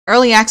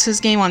early access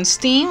game on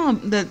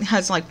Steam that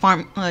has like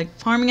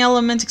farming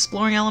elements,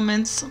 exploring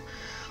elements,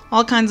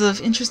 all kinds of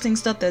interesting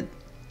stuff that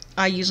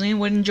I usually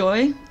would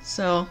enjoy.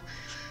 So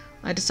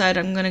I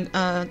decided I'm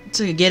gonna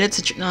to get it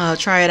to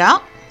try it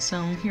out.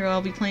 So here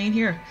I'll be playing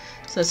here.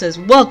 So it says,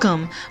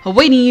 welcome,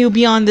 awaiting you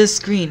beyond this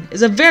screen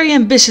is a very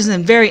ambitious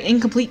and very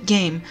incomplete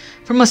game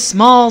from a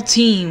small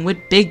team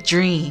with big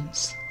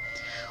dreams.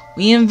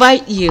 We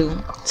invite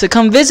you to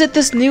come visit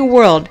this new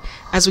world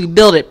as we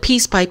build it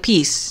piece by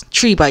piece,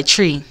 tree by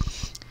tree.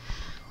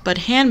 But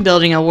hand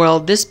building a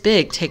world this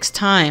big takes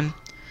time.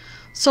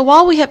 So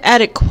while we have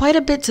added quite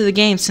a bit to the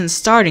game since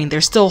starting,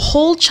 there's still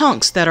whole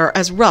chunks that are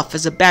as rough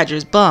as a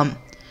badger's bum.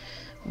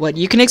 What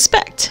you can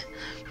expect.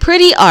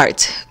 Pretty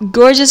art,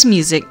 gorgeous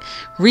music,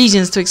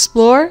 regions to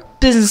explore,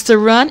 business to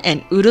run,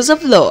 and oodles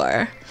of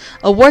lore.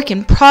 A work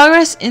in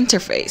progress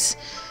interface.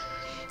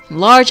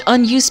 Large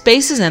unused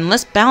spaces and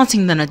less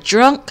balancing than a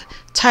drunk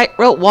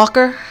tightrope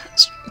walker.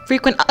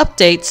 Frequent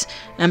updates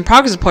and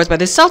progress reports by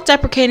the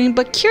self-deprecating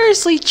but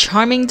curiously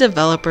charming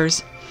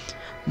developers.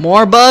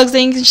 More bugs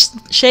than you can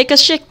shake a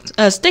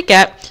stick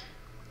at.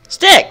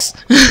 Sticks!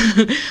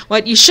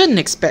 What you shouldn't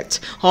expect.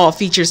 All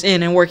features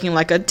in and working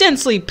like a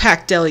densely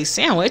packed deli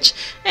sandwich.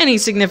 Any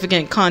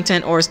significant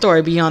content or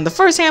story beyond the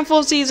first handful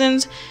of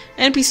seasons.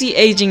 NPC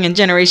aging and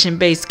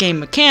generation-based game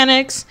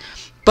mechanics.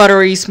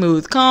 Buttery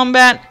smooth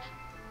combat.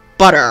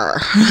 Butter.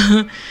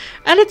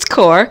 At its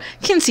core,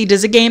 Kynseed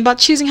is a game about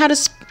choosing how to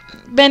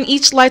spend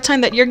each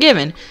lifetime that you're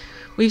given.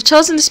 We've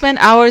chosen to spend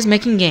hours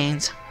making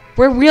games.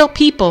 We're real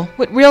people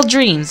with real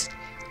dreams.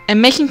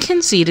 And making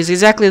Kynseed is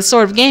exactly the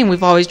sort of game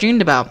we've always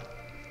dreamed about.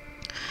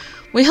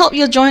 We hope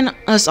you'll join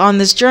us on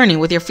this journey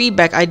with your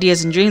feedback,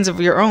 ideas, and dreams of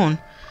your own.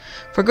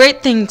 For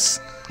great things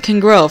can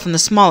grow from the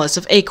smallest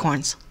of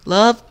acorns.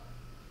 Love,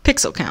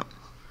 Pixel Count.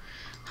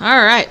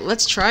 Alright,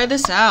 let's try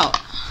this out.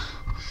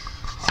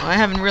 So I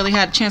haven't really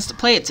had a chance to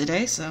play it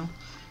today, so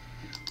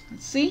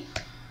let's see.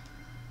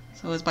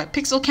 So it's by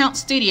Pixel Count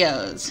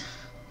Studios.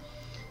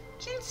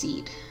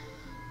 Kynseed.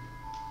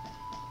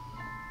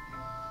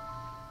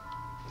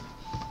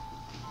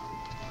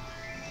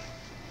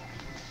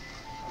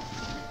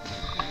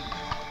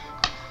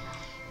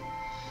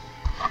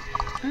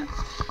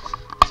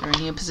 So I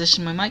need to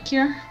position my mic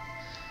here.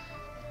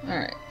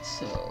 Alright,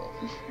 so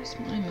where's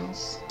my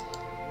mouse?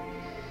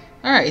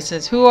 Alright, it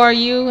says, who are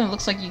you? And it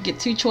looks like you get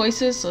two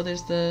choices. So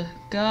there's the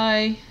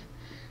guy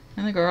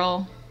and the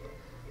girl.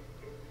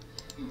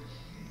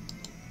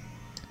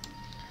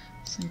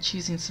 So I'm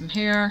choosing some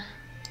hair.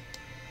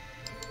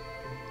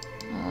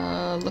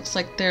 Looks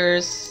like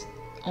there's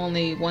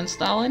only one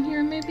style in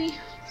here, maybe.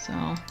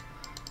 So,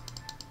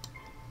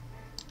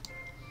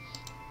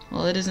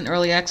 well, it isn't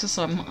early access,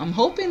 so I'm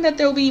hoping that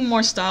there'll be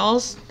more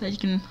styles that you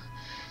can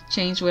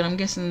change with. I'm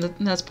guessing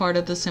that's part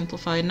of the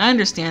simplified. And I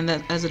understand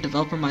that as a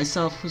developer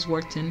myself, who's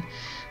worked in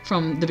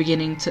from the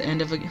beginning to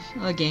end of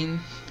a game.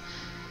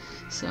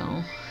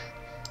 So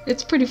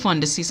it's pretty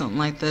fun to see something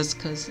like this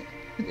because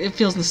it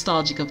feels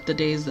nostalgic of the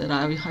days that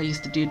I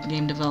used to do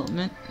game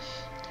development.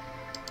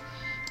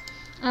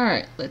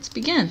 Alright, let's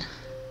begin.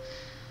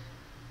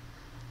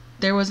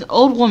 There was an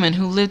old woman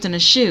who lived in a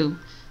shoe.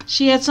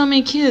 She had so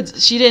many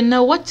kids, she didn't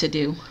know what to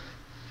do.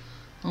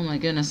 Oh my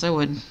goodness, I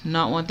would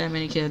not want that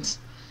many kids.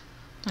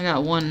 I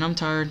got one and I'm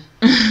tired.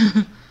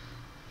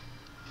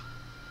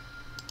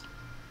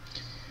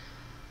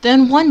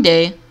 Then one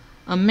day,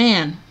 a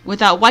man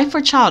without wife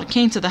or child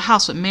came to the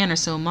house with manner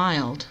so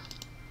mild.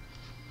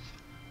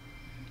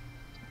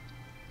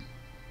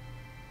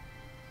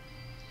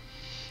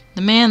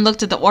 The man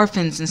looked at the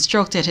orphans and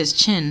stroked at his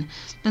chin,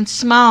 then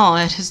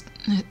smiled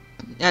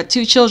at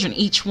two children,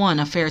 each one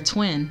a fair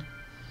twin.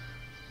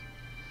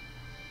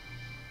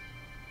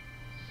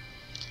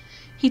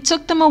 He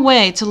took them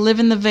away to live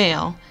in the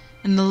vale,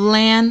 in the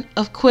land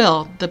of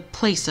Quill, the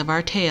place of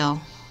our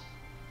tale.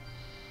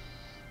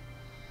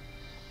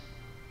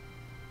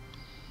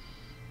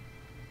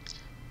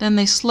 Then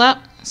they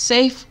slept,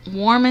 safe,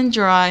 warm and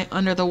dry,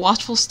 under the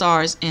watchful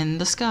stars in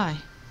the sky.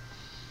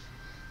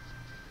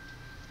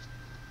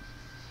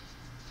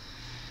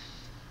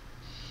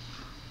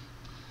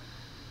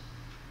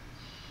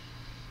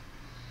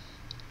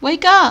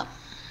 Wake up!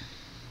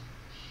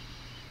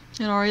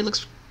 It already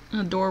looks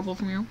adorable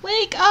from here.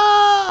 Wake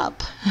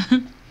up!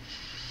 I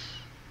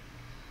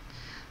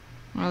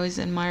always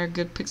admire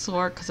good pixel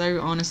art because I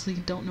honestly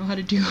don't know how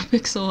to do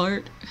pixel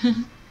art. It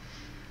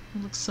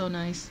looks so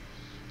nice.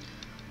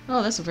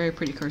 Oh, that's a very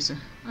pretty cursor.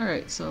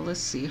 Alright, so let's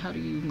see. How do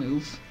you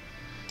move?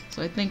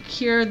 So I think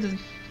here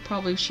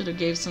probably should have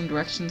gave some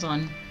directions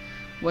on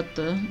what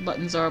the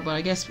buttons are, but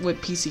I guess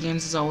with PC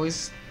games is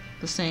always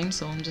the same,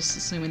 so I'm just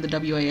assuming the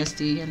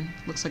WASD, and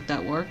looks like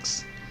that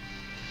works.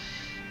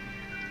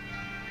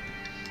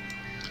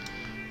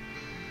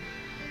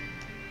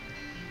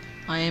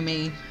 I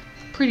am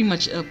pretty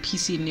much a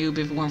PC noob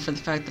if it weren't for the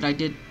fact that I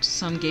did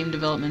some game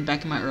development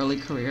back in my early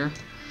career.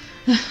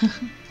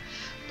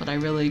 But I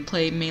really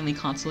play mainly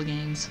console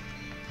games.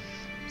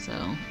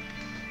 So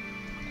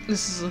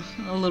this is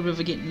a little bit of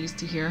a getting used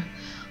to here.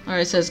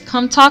 Alright, it says,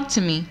 come talk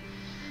to me.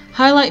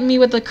 Highlight me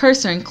with the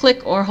cursor and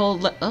click or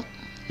hold oh,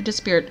 it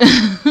disappeared.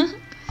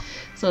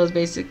 So it's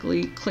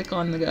basically click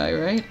on the guy,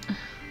 right?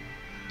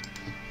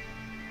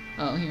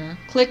 Oh, here.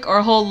 Click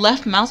or hold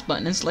left mouse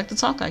button and select the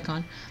talk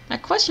icon.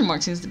 That question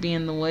mark seems to be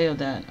in the way of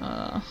that,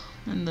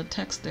 in the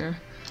text there.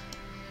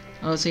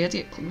 Oh, so you have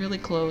to get really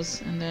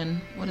close. And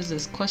then, what is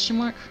this? Question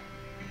mark?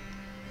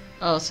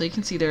 Oh, so you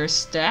can see their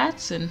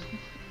stats and...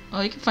 Oh,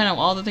 you can find out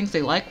all the things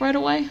they like right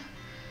away.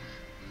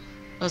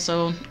 Oh,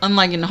 so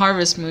unlike in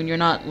Harvest Moon, you're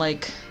not,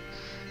 like,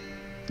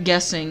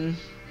 guessing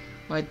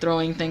by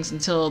throwing things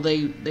until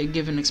they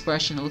give an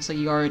expression. It looks like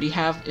you already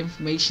have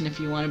information if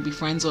you want to be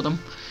friends with them.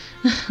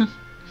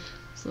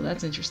 So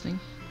that's interesting.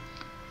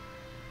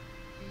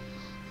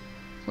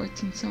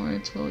 14 somewhere,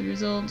 12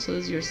 years old. So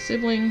this is your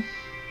sibling.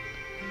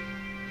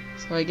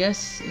 So I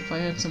guess if I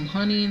had some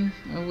honey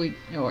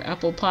or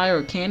apple pie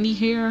or candy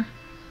hair.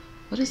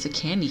 What is the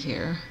candy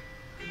hair?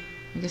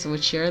 I guess I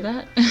would share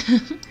that.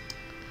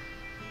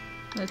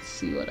 Let's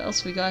see what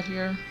else we got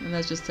here. And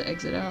that's just to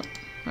exit out.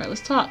 Alright,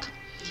 let's talk.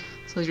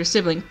 So your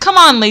sibling. Come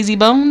on, lazy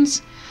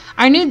bones!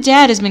 Our new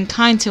dad has been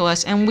kind to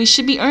us and we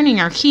should be earning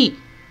our keep,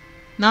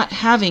 not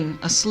having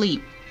a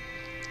sleep.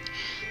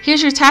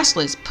 Here's your task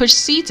list. Push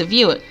C to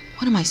view it.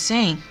 What am I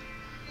saying?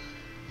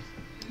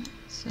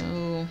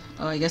 So,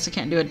 oh, I guess I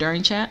can't do it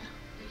during chat.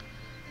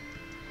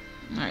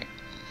 Alright.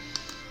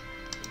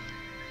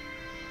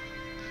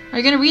 Are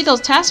you going to read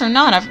those tasks or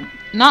not? I've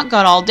not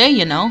got all day,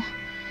 you know.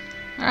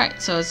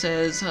 Alright, so it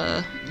says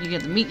you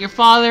get to meet your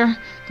father.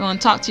 Go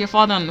and talk to your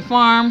father on the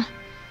farm.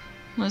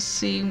 Let's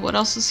see, what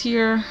else is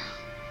here?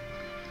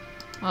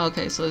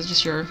 Okay, so it's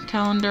just your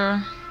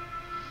calendar.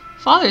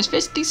 Father is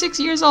 56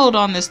 years old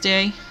on this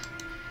day.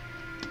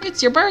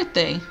 It's your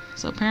birthday.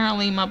 So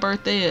apparently my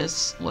birthday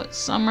is, what,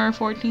 summer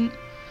 14th?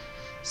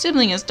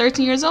 Sibling is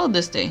 13 years old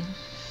this day.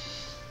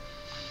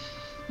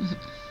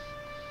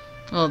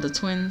 Oh, the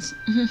twins.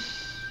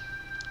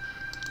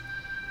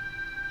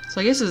 So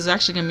I guess this is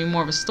actually going to be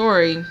more of a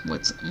story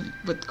with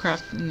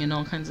crafting and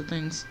all kinds of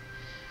things.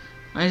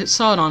 I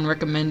saw it on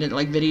recommended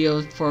like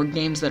videos for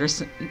games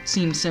that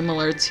seem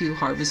similar to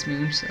Harvest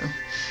Moon, so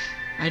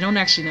I don't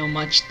actually know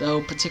much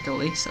though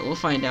particularly, so we'll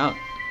find out.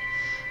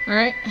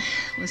 Alright,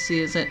 let's see,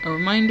 is it a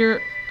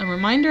reminder? A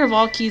reminder of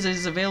all keys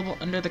is available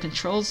under the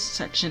controls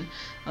section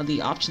of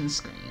the options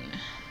screen.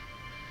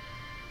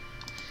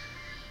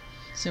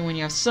 So when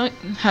you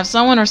have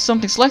someone or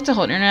something selected,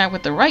 hold interact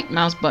with the right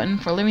mouse button.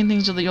 For living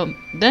things, you'll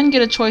then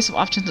get a choice of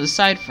options to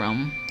decide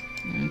from.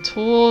 And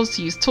tools,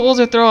 to use tools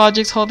or throw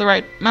objects, hold the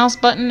right mouse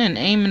button and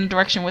aim in a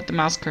direction with the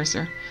mouse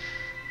cursor.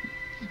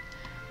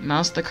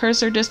 Mouse the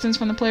cursor distance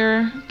from the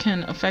player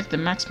can affect the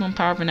maximum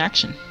power of an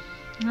action.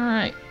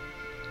 Alright.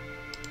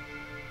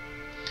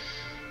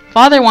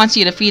 Father wants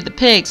you to feed the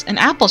pigs. An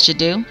apple should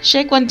do.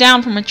 Shake one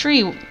down from a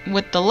tree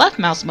with the left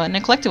mouse button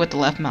and collect it with the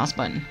left mouse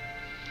button.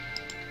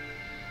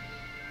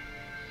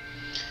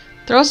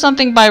 Throw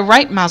something by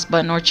right mouse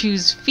button or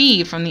choose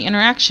feed from the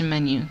interaction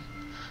menu.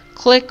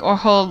 Click or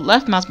hold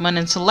left mouse button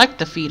and select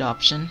the feed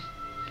option.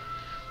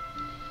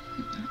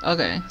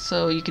 Okay,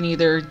 so you can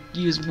either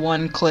use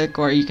one click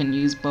or you can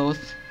use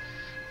both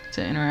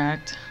to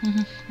interact.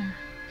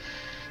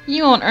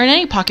 You won't earn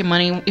any pocket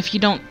money if you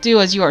don't do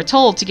as you are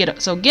told to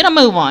so get a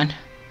move on.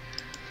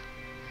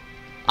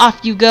 Off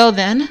you go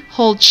then.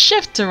 Hold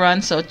shift to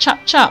run, so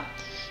chop chop.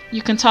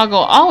 You can toggle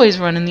always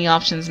run in the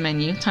options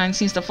menu. Time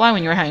seems to fly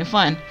when you're having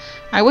fun.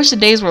 I wish the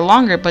days were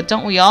longer, but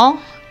don't we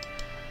all?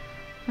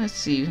 Let's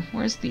see,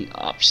 where's the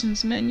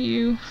options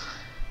menu?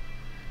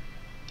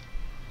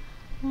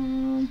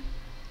 Oh,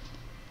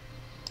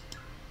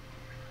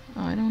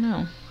 I don't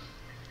know.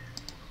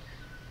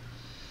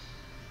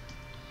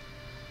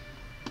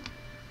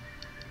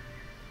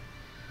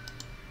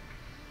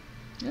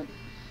 Yep.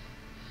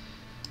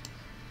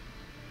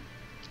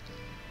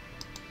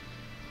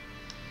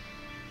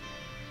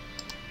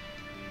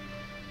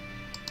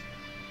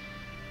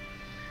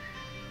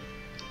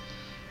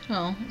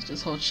 Oh, let's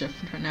just hold shift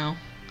for now.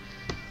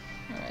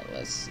 Alright,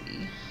 let's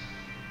see.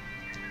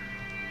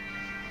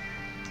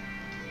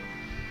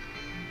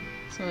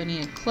 So I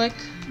need to click,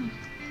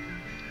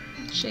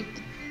 shake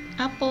the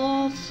apple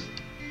off.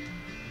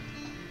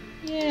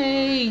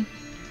 Yay!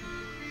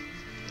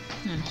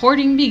 And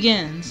hoarding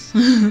begins.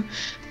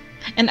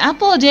 An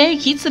apple a day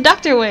keeps the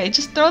doctor away.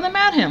 Just throw them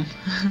at him.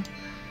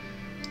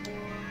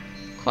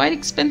 Quite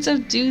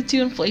expensive due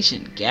to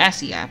inflation.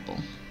 Gassy apple.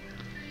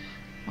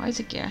 Why is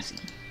it gassy?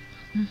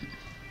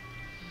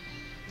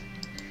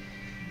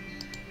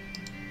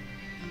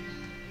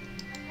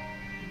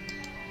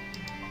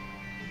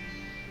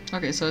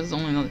 Okay, so it's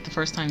only like the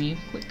first time you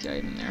click the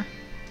item there.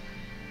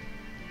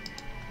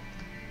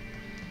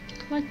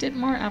 Collected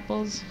more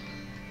apples.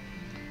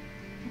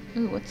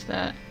 Ooh, what's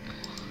that?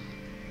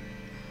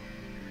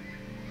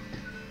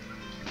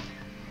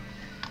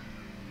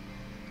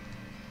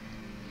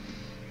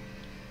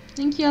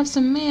 Think you have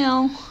some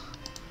mail.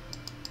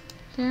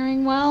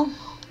 Faring well?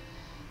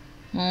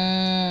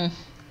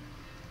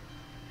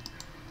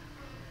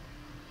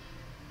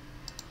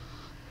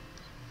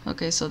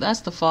 Okay, so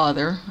that's the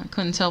father. I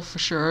couldn't tell for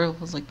sure. It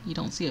was like you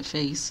don't see a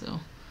face, so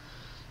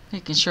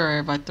making sure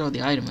if I throw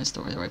the item it's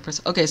the right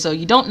person. Okay, so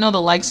you don't know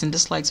the likes and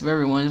dislikes of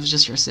everyone. It was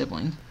just your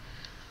sibling.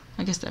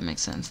 I guess that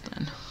makes sense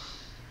then.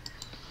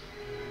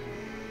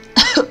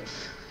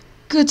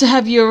 Good to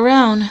have you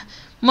around.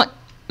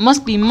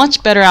 Must be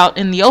much better out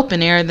in the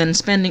open air than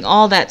spending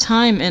all that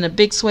time in a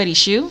big sweaty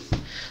shoe.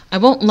 I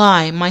won't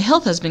lie, my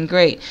health has been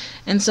great,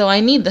 and so I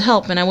need the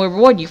help, and I will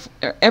reward you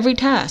for every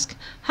task.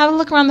 Have a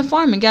look around the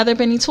farm and gather up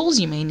any tools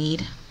you may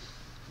need.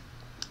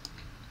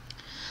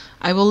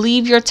 I will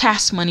leave your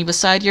task money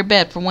beside your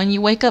bed for when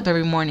you wake up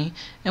every morning,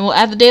 and will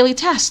add the daily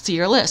tasks to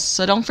your list,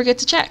 so don't forget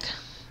to check.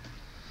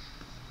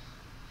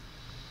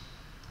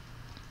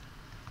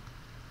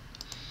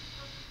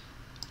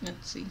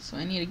 Let's see, so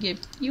I need to give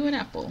you an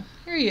apple.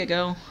 Here you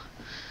go.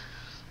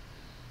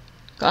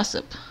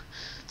 Gossip.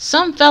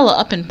 Some fella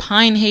up in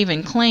Pine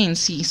Haven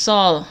claims he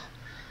saw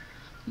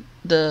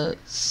the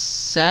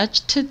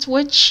Sagittarius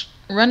witch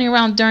running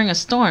around during a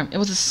storm. It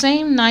was the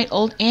same night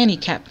old Annie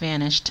Cat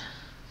vanished.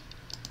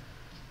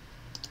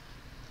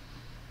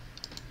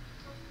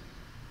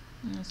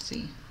 Let's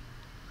see.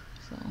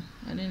 So,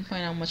 I didn't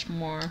find out much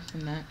more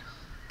from that.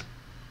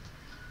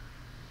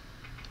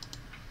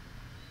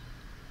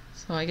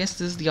 So I guess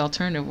this is the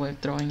alternative way of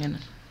throwing in,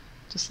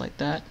 just like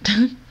that.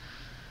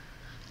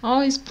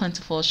 Always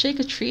plentiful. Shake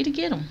a tree to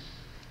get 'em.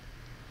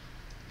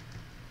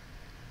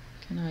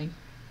 Can I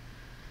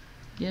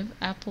give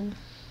apple?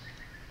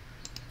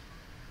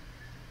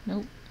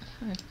 Nope,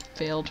 I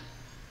failed.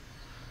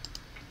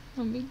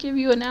 Let me give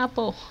you an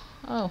apple.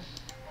 Oh,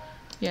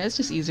 yeah, it's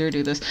just easier to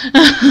do this.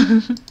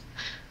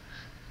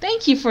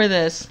 Thank you for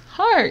this.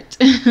 Heart.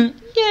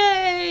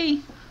 Yay!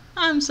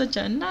 I'm such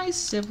a nice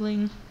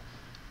sibling.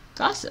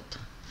 Gossip.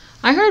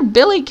 I heard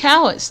Billy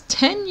Cow is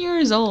 10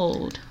 years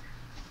old.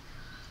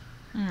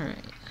 Alright.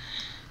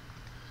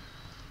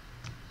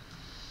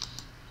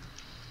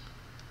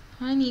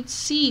 I need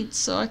seeds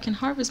so I can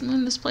harvest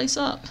moon this place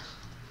up.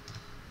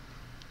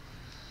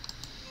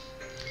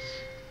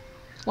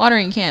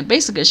 Watering can.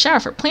 Basically a shower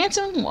for plants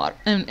and water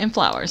and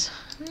flowers.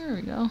 There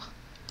we go.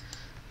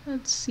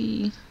 Let's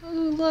see. Oh,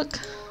 look.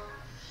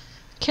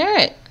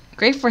 Carrot.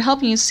 Great for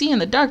helping you see in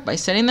the dark by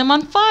setting them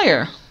on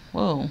fire.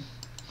 Whoa.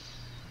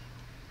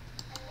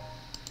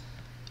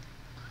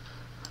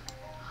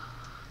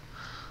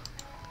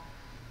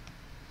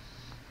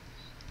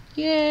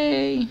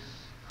 Yay!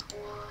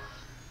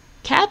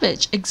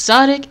 Cabbage.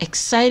 Exotic,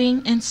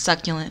 exciting, and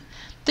succulent.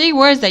 3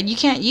 words that you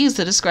can't use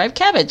to describe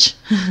cabbage.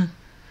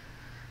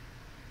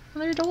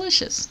 They're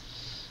delicious.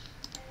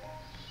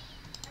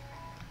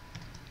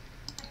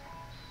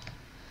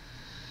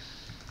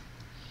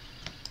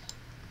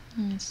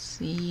 Let's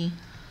see.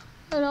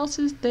 What else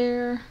is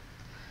there?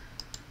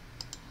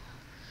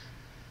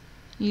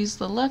 Use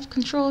the left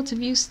control to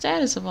view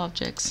status of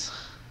objects.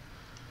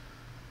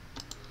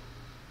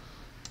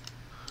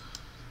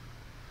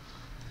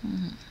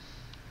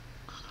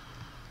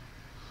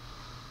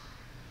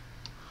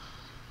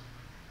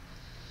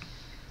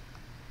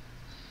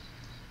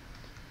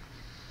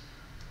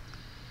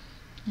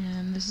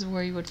 And this is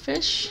where you would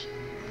fish.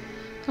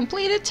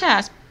 Completed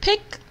task.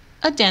 Pick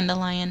a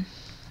dandelion.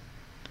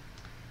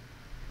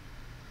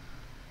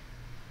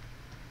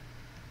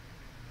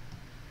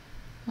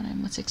 But I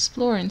must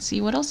explore and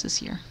see what else is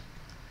here.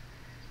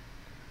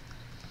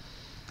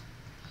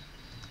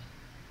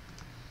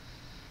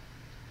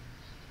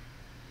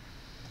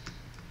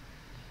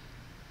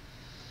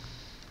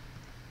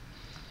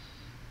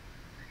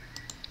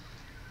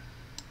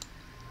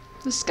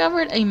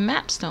 Discovered a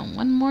mapstone.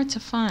 One more to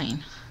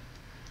find.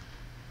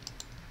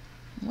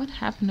 What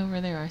happened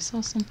over there? I saw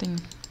something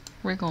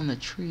wriggle in the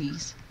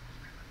trees.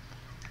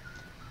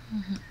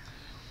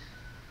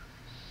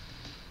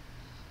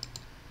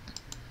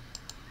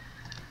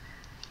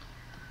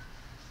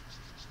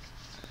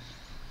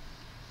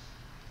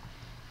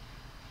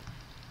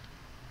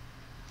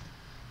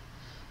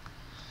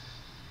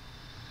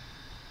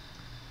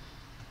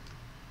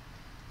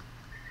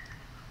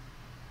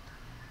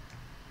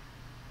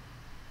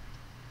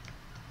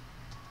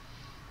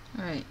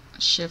 Alright,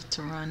 shift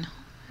to run.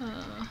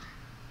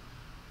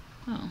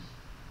 Oh.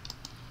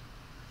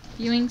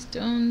 Viewing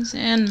stones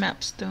and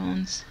map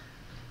stones.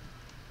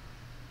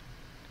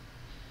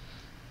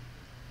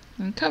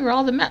 And cover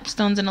all the map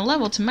stones in a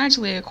level to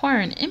magically acquire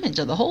an image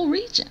of the whole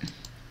region.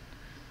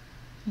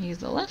 Use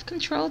the left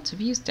control to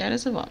view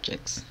status of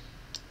objects.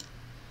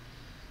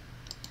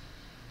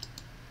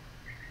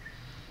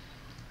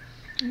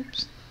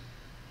 Oops.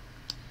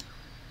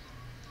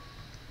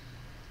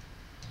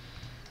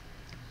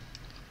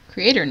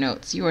 Creator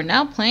notes. You are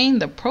now playing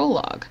the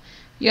prologue.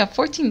 You have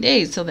 14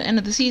 days till the end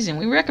of the season.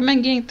 We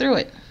recommend getting through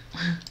it.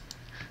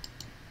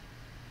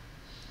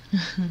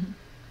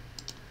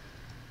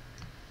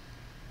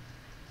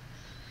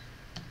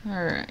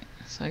 Alright,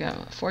 so I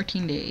got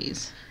 14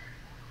 days.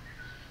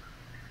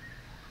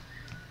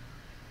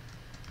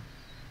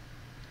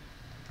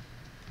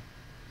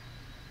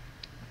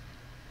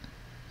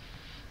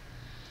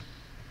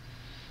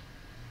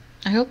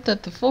 I hope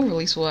that the full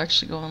release will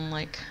actually go on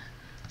like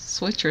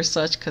switch or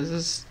such,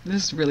 because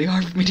this is really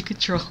hard for me to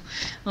control.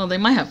 Well, they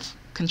might have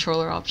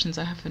controller options.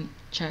 I haven't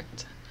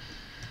checked.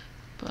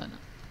 But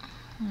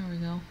there we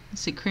go.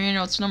 Let's see, Creator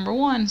Notes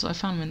 #1. So I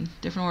found them in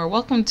different order.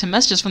 Welcome to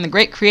Messages from the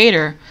Great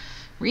Creator.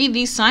 Read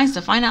these signs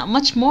to find out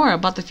much more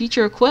about the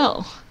future of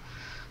Quill.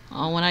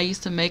 When I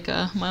used to make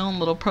my own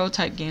little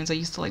prototype games, I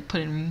used to like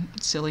put in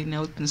silly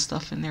notes and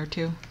stuff in there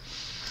too,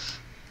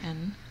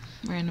 and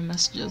random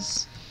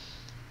messages.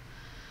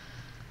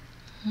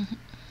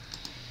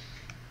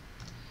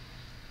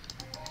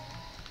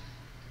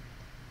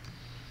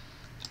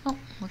 Oh,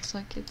 looks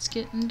like it's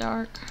getting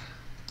dark.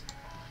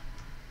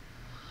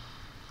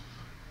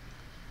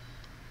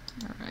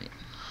 Alright.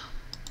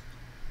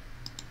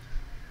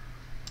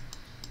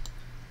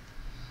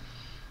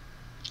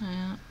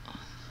 Yeah.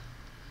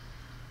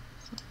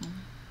 So,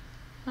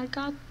 I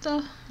got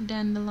the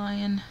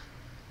dandelion.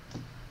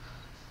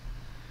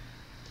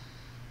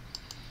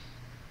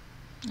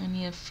 I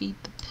need to feed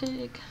the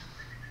pig.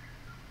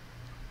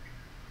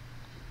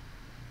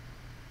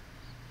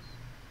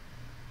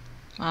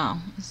 Wow,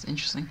 this is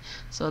interesting.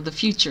 So the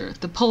future,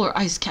 the polar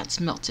ice caps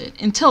melted.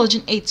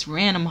 Intelligent apes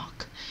ran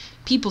amok.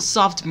 People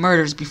solved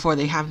murders before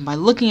they happened by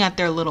looking at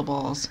their little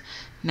balls.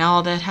 Now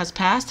all that has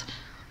passed,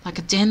 like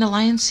a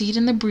dandelion seed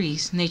in the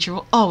breeze, nature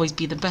will always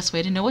be the best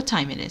way to know what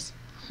time it is.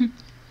 And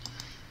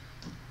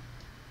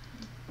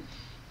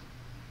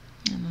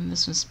then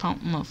this one's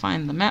I'm gonna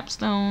find the map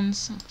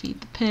stones,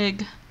 feed the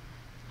pig.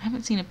 I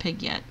haven't seen a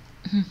pig yet.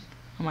 I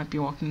might be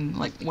walking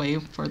like way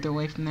further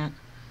away from that.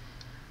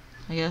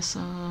 I guess,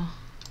 so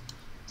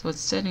it's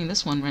setting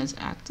this one as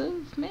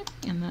active, maybe?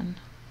 And then,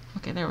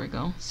 okay, there we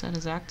go. Set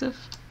as active.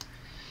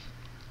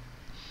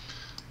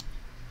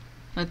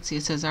 Let's see,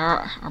 it says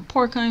our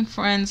porcine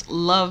friends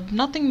love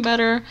nothing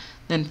better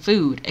than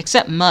food,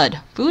 except mud.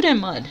 Food and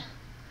mud.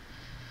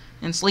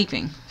 And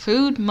sleeping.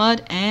 Food,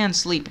 mud, and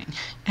sleeping.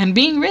 And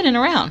being ridden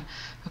around.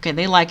 Okay,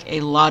 they like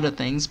a lot of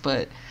things,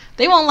 but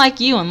they won't like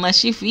you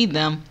unless you feed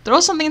them. Throw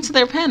something into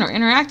their pen or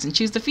interact and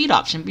choose the feed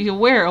option. Be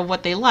aware of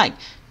what they like.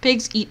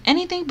 Pigs eat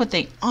anything, but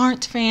they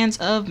aren't fans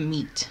of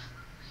meat.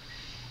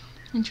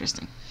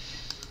 Interesting.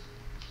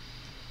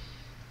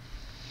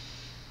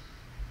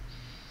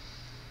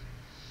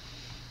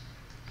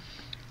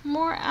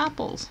 More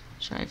apples.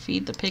 Should I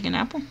feed the pig an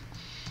apple?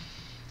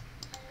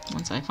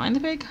 Once I find the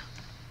pig?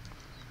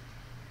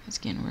 It's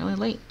getting really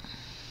late.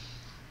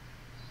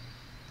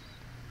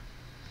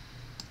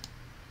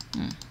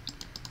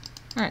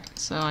 Alright,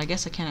 so I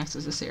guess I can't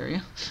access this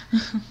area.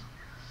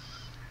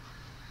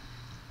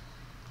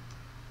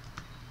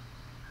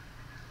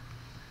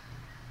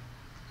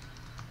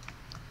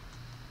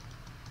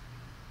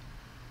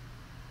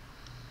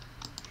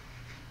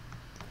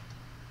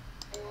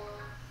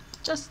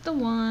 Just the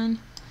one.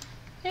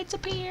 It's a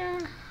pear.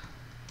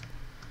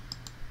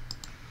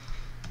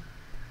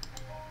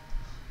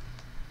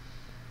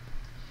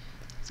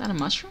 Is that a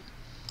mushroom?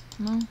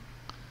 No,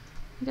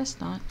 I guess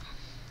not.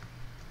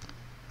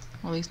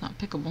 Or at least not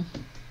pickable.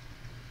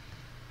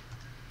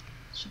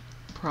 Should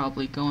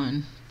probably go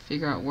and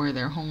figure out where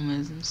their home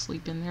is and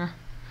sleep in there.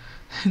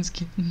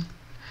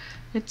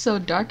 It's so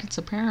dark it's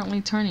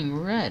apparently turning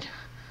red.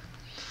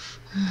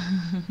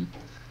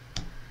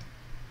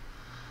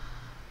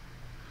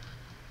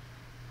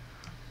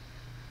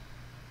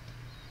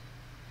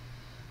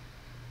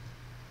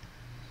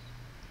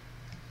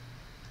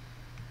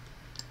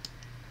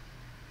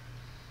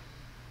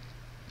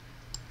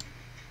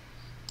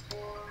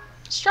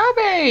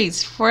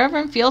 Strawberries! Forever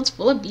in fields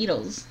full of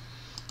beetles.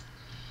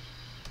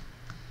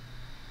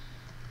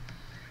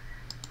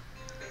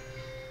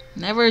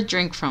 Never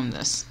drink from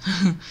this.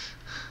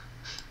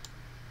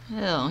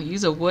 Ew,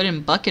 use a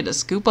wooden bucket to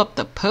scoop up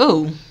the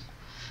poo.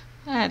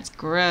 That's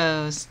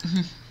gross.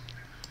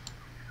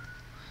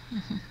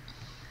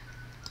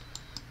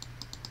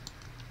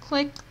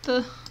 Click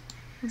the...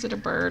 Is it a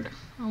bird?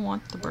 I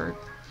want the bird.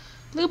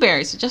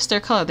 Blueberries, adjust their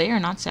color. They are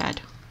not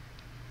sad.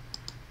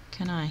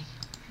 Can I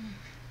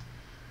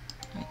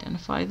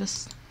identify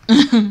this?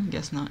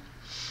 Guess not.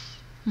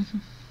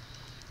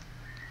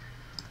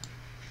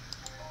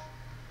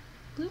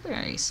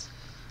 Blueberries.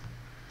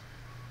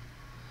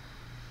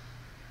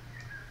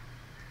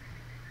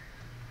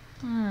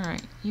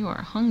 Alright, you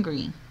are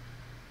hungry.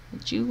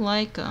 Would you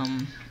like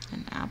an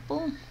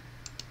apple?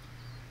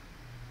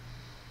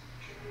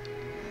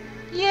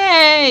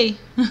 Yay!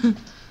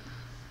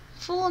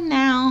 Full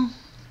now.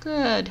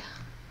 Good.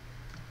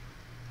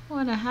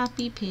 What a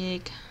happy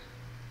pig.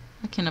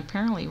 I can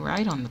apparently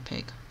ride on the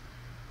pig.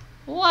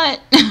 What?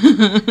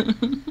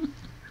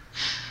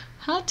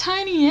 How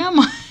tiny am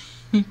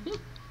I?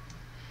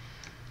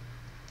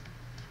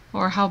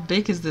 Or how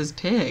big is this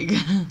pig?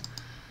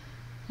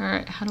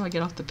 Alright, how do I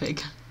get off the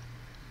pig?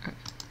 Right.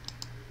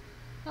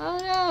 Oh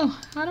no!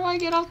 How do I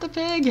get off the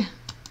pig?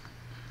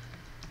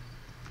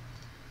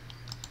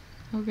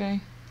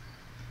 Okay.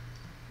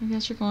 I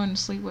guess you're going to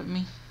sleep with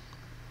me.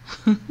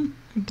 I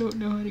don't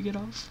know how to get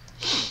off.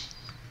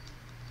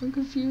 I'm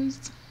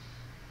confused.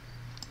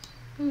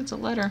 Oh, it's a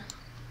letter.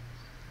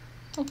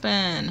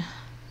 Open.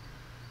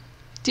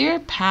 Dear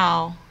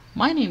pal,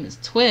 My name is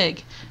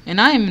Twig,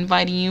 and I am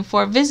inviting you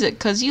for a visit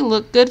 'cause you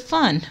look good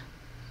fun.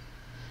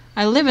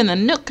 I live in the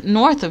nook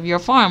north of your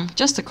farm,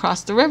 just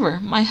across the river.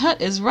 My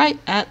hut is right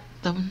at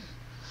the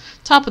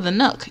top of the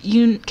nook.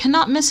 You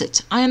cannot miss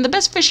it. I am the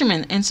best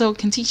fisherman, and so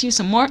can teach you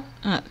some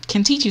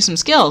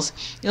skills.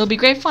 It'll be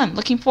great fun.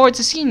 Looking forward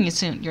to seeing you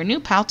soon. Your new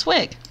pal,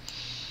 Twig.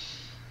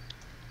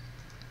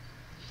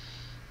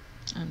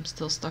 I'm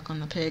still stuck on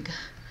the pig.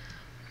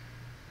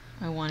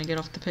 I want to get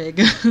off the pig.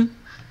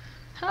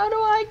 How do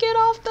I get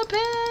off the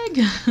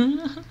pig?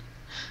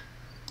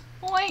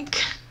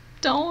 Oink!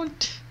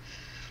 Don't.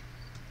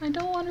 I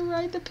don't want to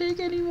ride the pig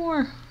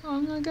anymore.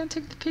 I'm not gonna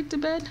take the pig to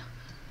bed.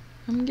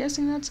 I'm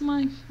guessing that's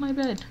my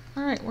bed.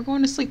 Alright, we're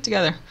going to sleep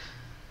together.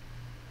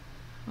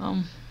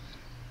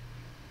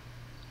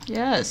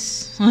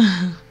 Yes.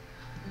 I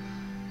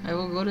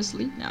will go to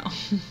sleep now.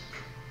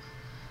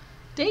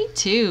 Day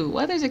 2.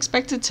 Weather's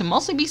expected to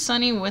mostly be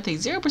sunny with a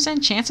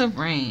 0% chance of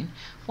rain.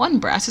 1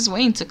 brass is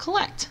waiting to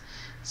collect.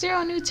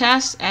 0 new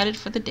tasks added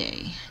for the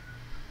day.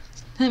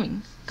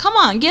 Come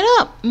on, get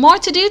up! More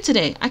to do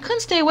today. I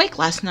couldn't stay awake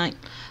last night.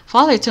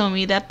 Father told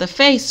me that the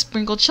Fae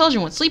sprinkle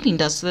children with sleeping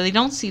dust so they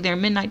don't see their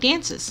midnight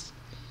dances.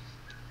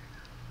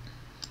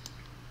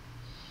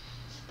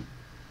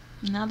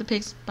 Now the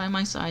pig's by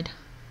my side.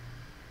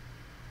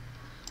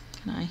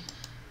 How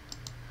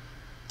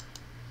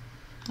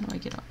do I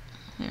get up?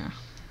 There.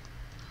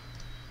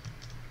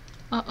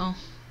 Uh-oh.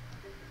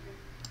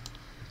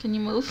 Can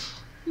you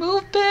move?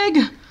 Move,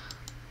 pig!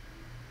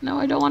 No,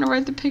 I don't want to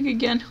ride the pig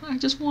again. I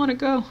just want to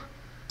go.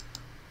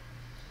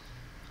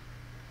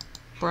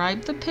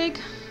 Bribe the pig?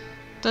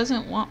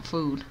 Doesn't want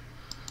food.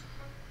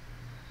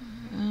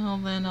 Well,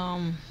 then,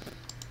 I'm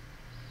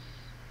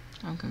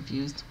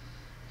confused.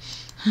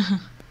 No,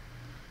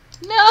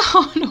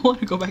 I don't want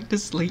to go back to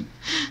sleep.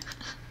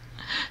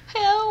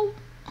 Help!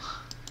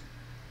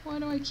 Why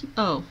do I keep...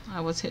 Oh,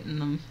 I was hitting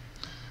them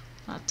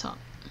laptop.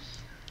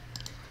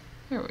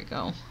 There we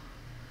go.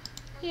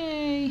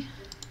 Yay!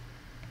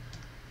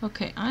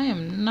 Okay, I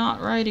am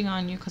not riding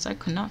on you because I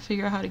could not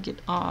figure out how to get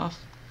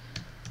off.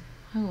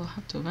 I will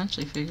have to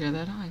eventually figure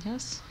that out, I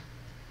guess.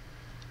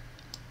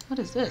 What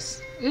is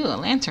this? Ooh, a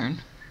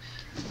lantern.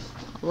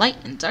 Light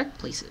in dark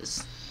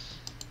places.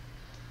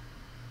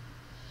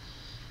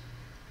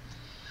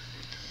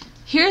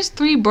 Here's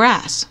 3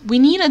 brass. We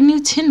need a new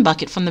tin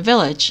bucket from the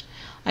village.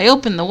 I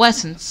opened the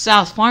west and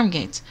south farm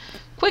gates.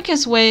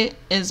 Quickest way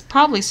is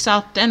probably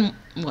south then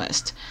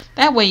west.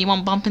 That way you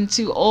won't bump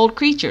into old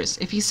creatures.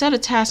 If you set a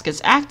task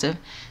as active,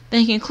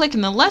 then you can click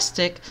in the left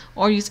stick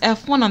or use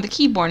F1 on the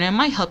keyboard and it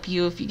might help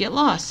you if you get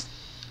lost.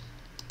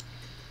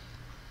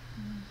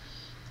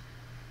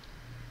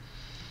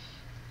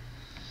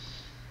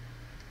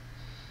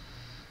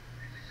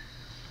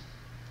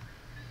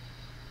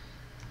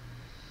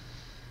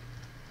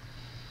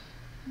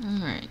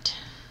 Alright.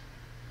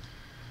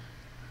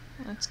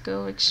 Let's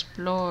go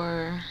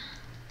explore.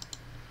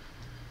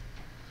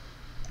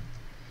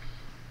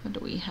 What do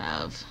we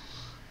have?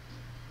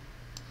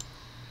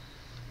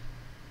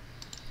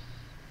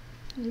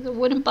 Use a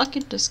wooden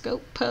bucket to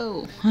scope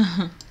Poe.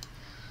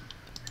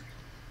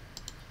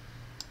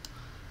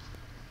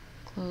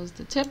 Close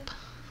the tip.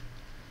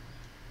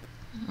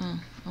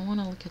 Oh, I want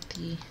to look at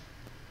the...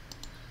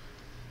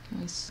 Can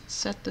we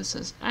set this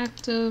as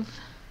active?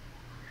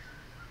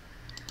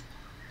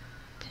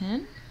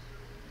 Pin?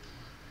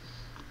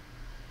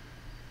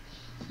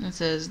 It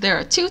says, there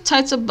are 2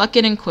 types of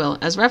bucket and quill,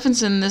 as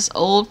referenced in this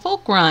old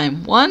folk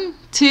rhyme. 1,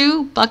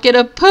 2, bucket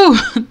of poo.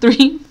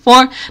 3,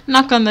 4,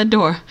 knock on the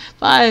door.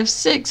 5,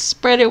 6,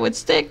 spread it with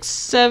sticks.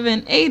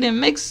 7, 8, and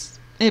mix.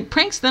 It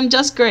pranks them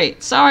just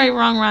great. Sorry,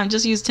 wrong rhyme.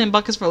 Just use tin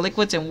buckets for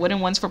liquids and wooden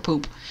ones for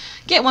poop.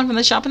 Get one from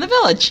the shop in the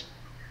village.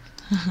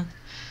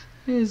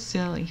 It is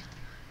silly.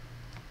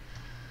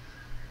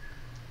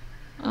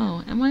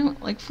 Oh, am I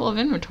like full of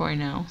inventory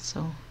now?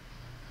 So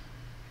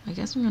I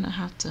guess I'm gonna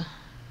have to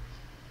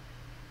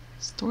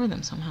store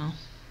them somehow.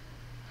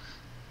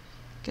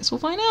 Guess we'll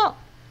find out.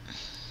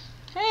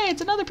 Hey,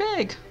 it's another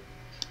pig.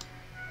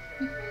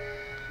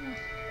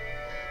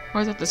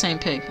 Or is that the same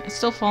pig? It's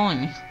still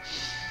following me.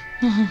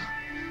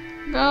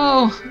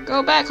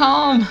 Go back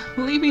home.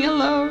 Leave me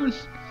alone.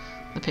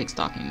 The pig's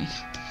stalking me.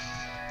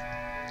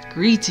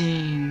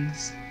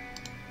 Greetings.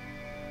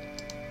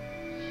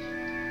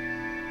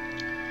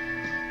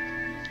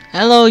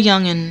 Hello,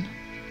 youngin'.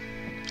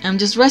 I'm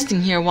just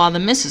resting here while the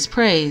missus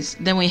prays.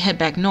 Then we head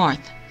back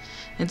north.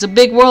 It's a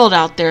big world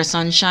out there,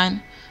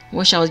 sunshine.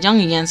 Wish I was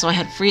young again so I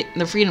had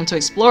the freedom to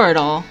explore it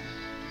all.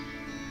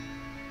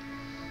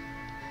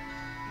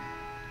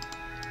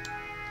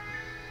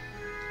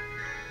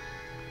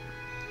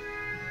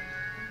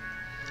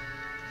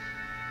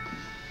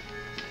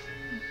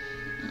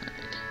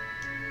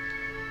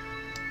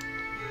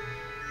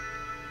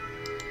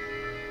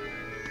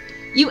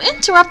 You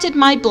interrupted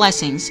my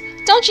blessings.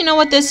 Don't you know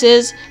what this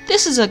is?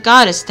 This is a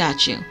goddess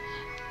statue.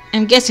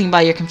 I'm guessing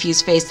by your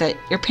confused face that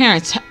your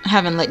parents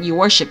haven't let you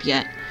worship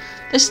yet.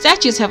 The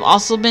statues have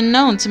also been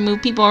known to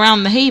move people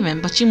around the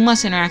haven, but you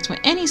must interact with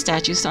any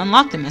statues to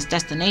unlock them as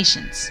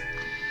destinations.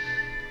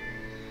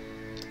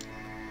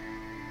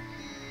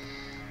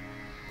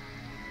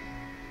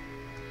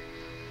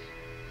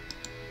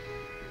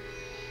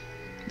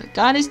 The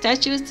goddess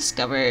statue is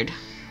discovered.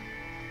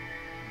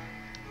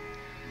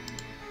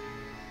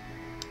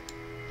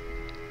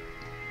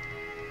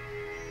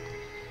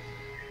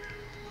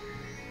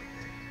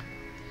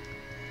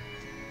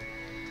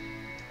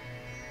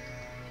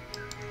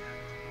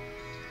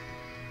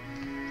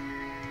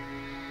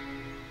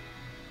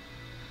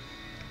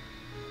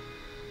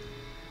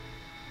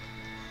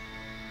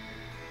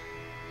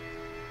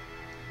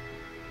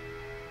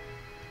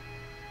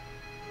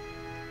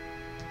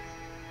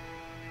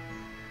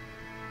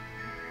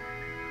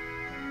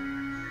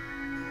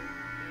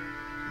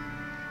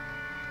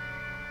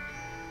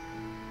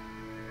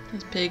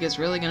 This pig is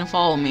really gonna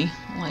follow me,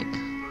 like,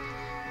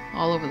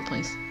 all over the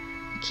place.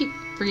 I keep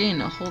forgetting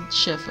to hold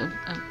shift.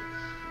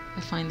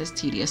 I find this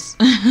tedious.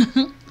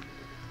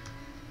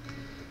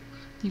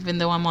 Even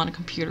though I'm on a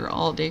computer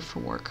all day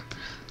for work.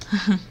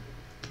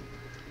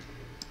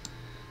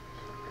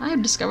 I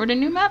have discovered a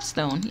new map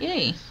stone.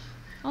 Yay.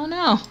 Oh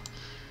no.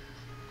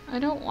 I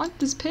don't want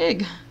this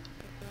pig.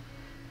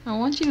 I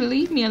want you to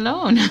leave me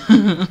alone.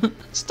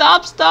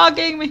 Stop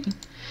stalking me.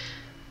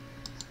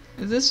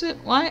 Is this it?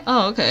 Why?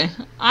 Oh, okay.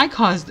 I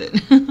caused it.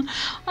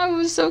 I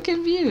was so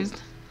confused.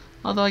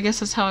 Although I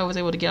guess that's how I was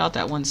able to get out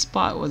that one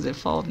spot, was it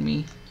followed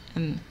me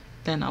and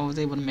then I was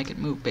able to make it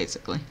move,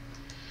 basically.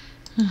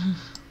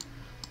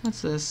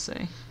 What's this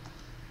say?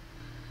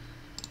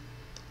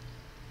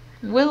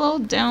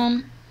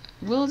 Willowdown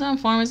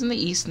Farm is in the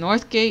east,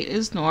 Northgate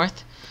is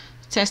north,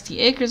 Testy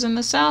Acres in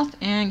the south,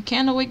 and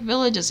Candlewick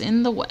Village is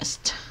in the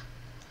west.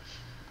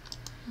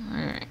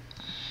 Alright.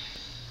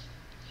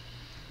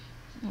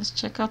 Let's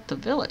check out the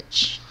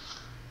village.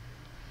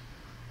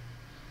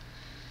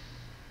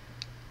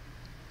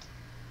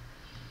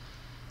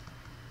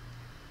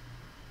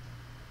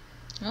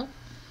 Oh.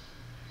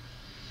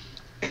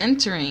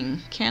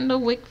 Entering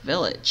Candlewick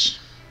Village.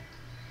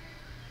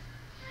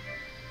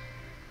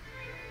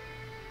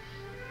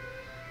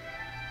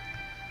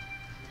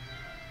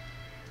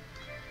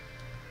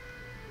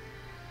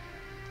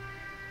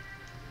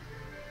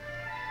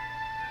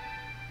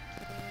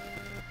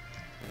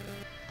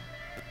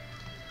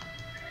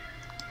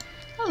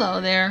 Hello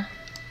there.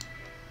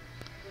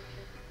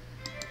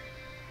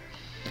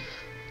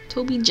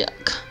 Toby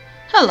Juck.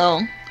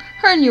 Hello.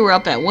 Heard you were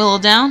up at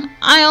Willowdown.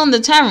 I own the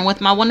tavern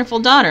with my wonderful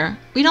daughter.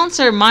 We don't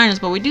serve minors,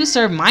 but we do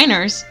serve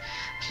minors.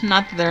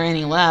 Not that there are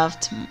any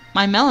left.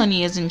 My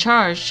Melanie is in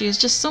charge. She is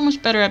just so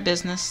much better at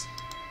business.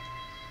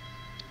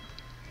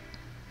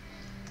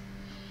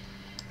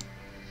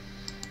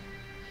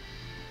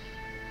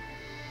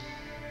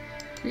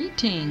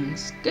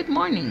 Greetings. Good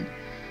morning.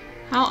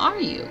 How are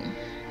you?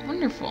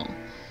 Wonderful.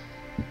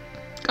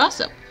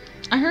 Gossip.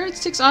 I heard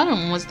 6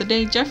 Autumn was the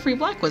day Jeffrey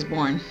Black was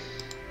born.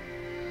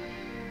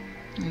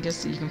 I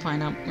guess you can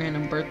find out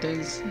random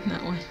birthdays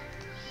that way.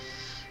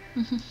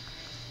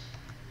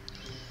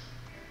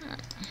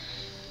 Alright.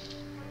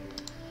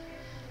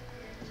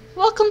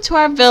 Welcome to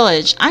our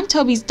village. I'm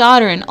Toby's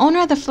daughter and owner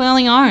of the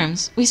Flailing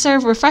Arms. We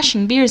serve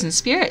refreshing beers and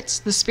spirits.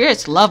 The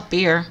spirits love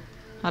beer.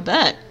 I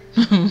bet.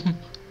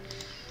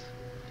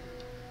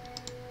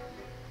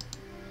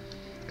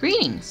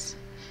 Greetings.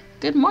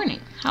 Good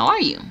morning. How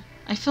are you?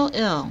 I feel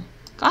ill.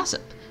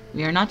 Gossip.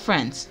 We are not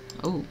friends.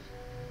 Oh,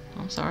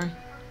 I'm sorry.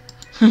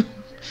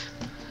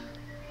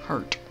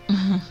 Hurt.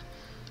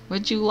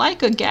 Would you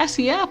like a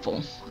gassy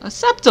apple?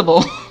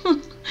 Acceptable.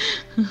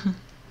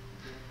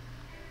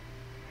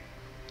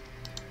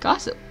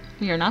 Gossip.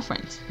 We are not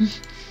friends.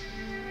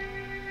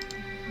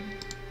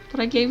 But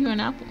I gave you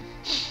an apple.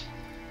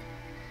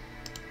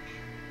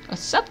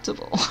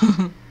 Acceptable.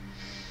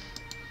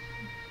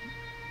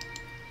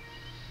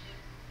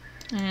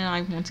 And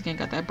I once again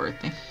got that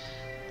birthday.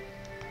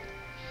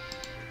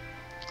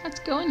 Let's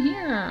go in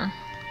here.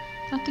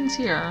 Nothing's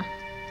here.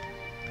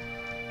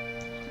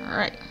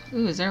 Alright.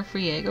 Ooh, is there a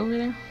free egg over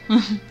there?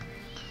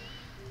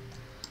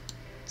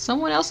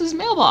 Someone else's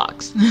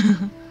mailbox.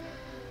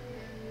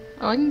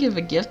 Oh, I can give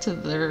a gift to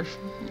their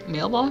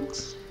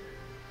mailbox?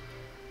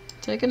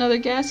 Take another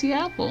gassy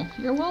apple.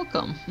 You're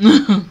welcome.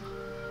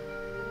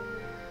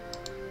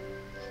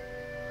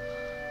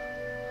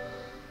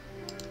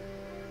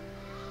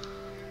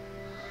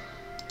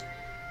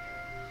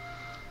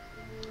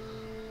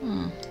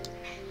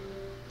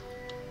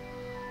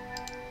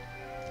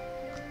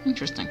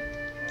 Interesting.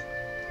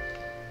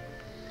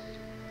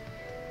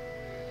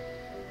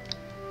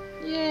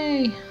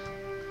 Yay!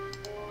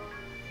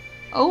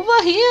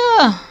 Over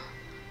here!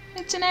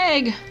 It's an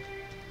egg!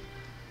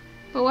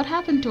 But what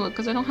happened to it?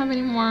 Because I don't have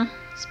any more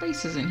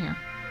spaces in here.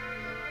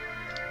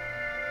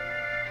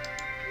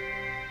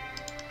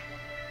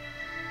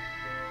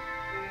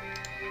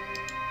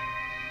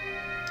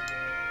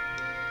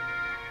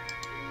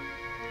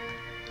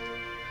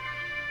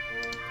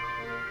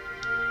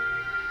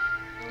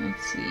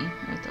 Let's see,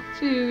 there's the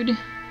food,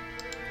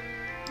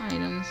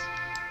 items,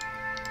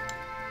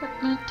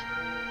 equipment,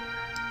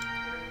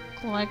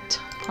 collect,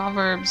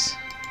 proverbs.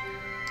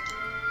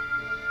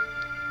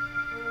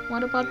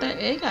 What about that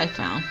egg I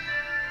found?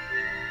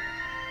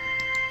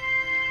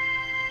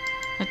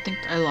 I think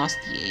I lost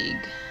the egg.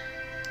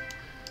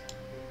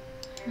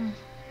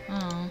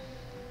 Oh.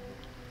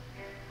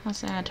 How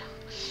sad.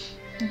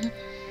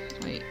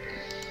 Wait.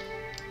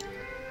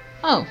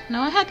 Oh,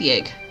 now I had the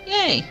egg.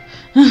 Yay!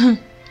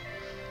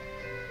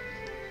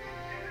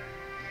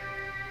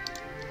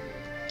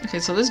 Okay,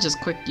 so this is just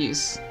quick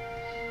use.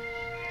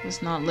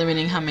 It's not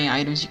limiting how many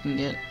items you can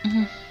get.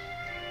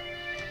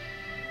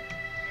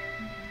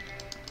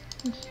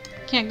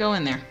 Can't go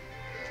in there.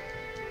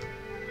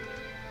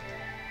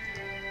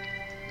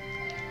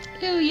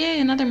 Oh yay,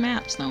 another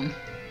map stone.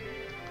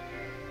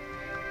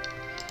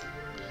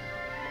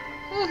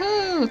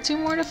 Woohoo! 2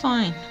 more to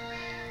find.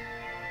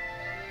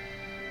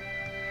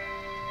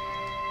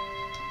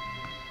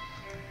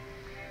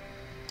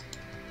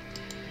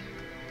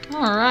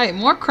 Alright,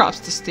 more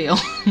crops to steal.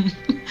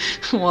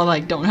 Well, I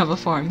don't have a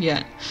farm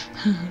yet.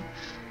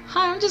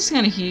 Hi, I'm just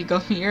gonna go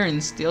here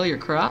and steal your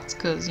crops,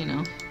 cause, you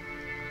know,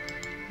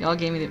 y'all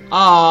gave me the...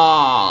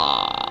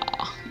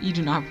 Ah, you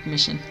do not have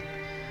permission.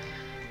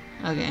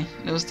 Okay,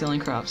 it was stealing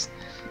crops.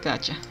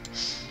 Gotcha.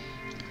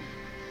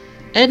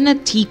 Edna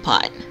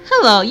Teapot.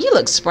 Hello, you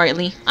look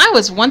sprightly. I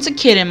was once a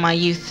kid in my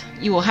youth.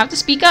 You will have to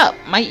speak up.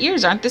 My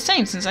ears aren't the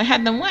same since I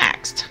had them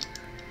waxed.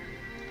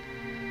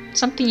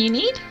 Something you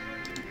need?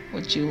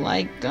 Would you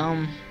like,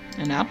 an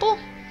apple?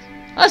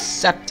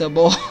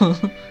 Acceptable.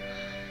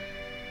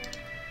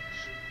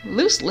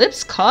 Loose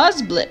lips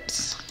cause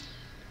blips.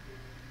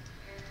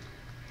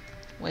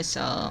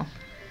 Whistle.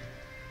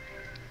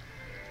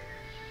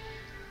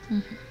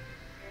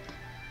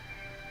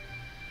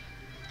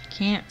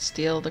 Can't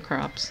steal the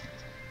crops.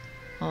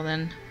 Well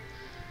then,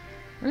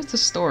 where's the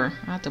store?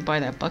 I'll have to buy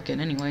that bucket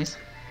anyways.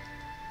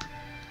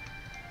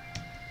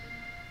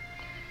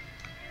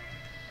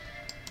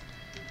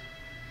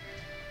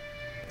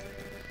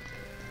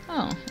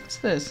 Oh, what's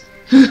this?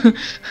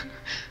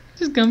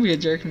 Just gonna be a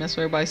jerk and mess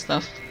where I buy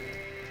stuff.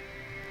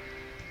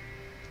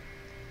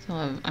 So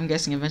I'm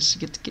guessing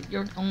eventually you get to get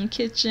your own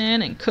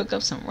kitchen and cook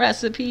up some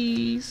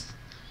recipes.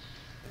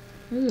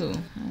 Ooh,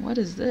 what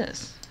is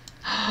this?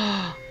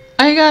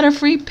 I got a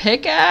free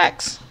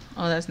pickaxe!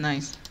 Oh, that's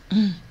nice.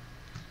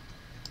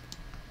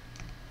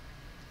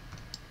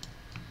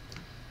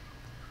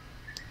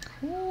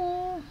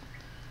 Cool.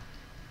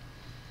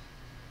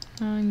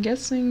 I'm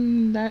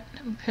guessing that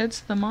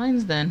heads to the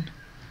mines then.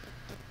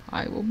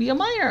 I will be a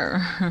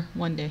miner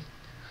one day.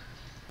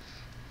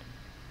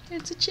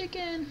 It's a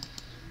chicken.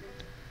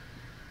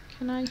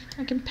 I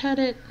can pet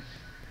it.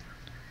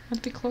 I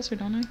have to be closer,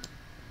 don't I?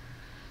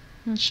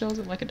 It shows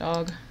it like a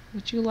dog.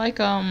 Would you like,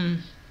 a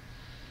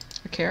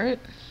carrot?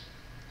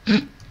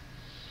 It's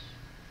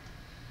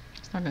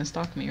not gonna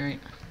stalk me, right?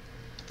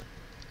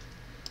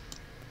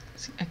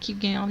 See, I keep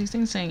getting all these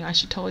things saying I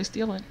should totally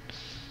steal it.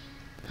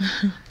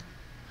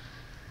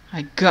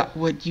 I got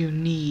what you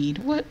need.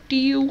 What do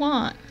you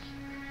want?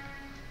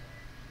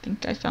 I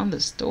think I found the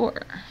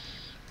store.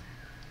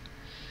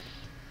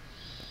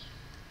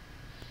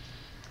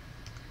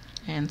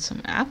 And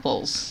some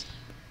apples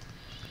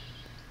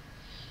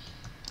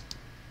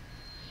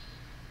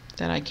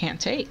that I can't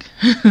take.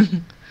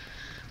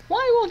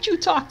 Why won't you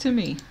talk to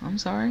me? I'm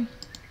sorry.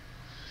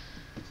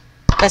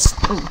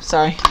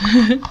 Sorry.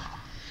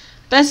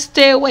 Best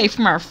stay away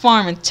from our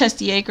farm and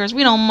Testy Acres.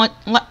 We don't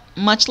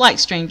much like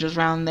strangers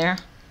around there.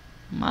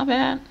 My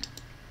bad.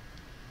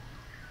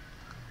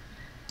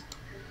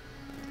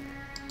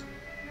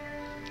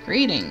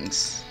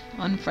 Greetings.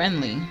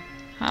 Unfriendly.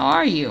 How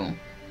are you?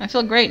 I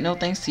feel great, no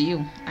thanks to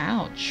you.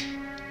 Ouch.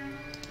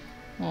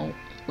 Well,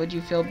 would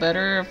you feel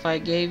better if I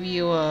gave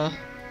you a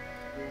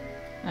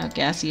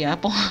gassy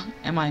apple?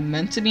 Am I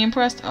meant to be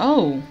impressed?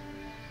 Oh.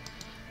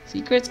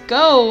 Secrets,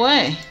 go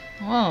away.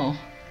 Whoa.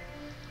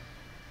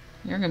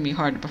 You're gonna be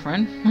hard to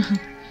befriend.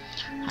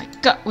 I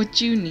got what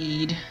you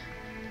need.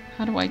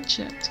 How do I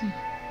check?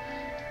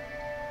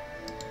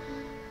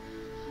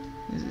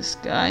 Is this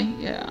guy?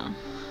 Yeah.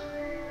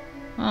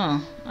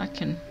 Oh, I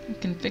can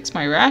fix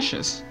my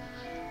rashes.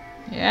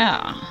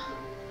 Yeah.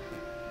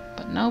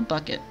 But no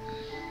bucket.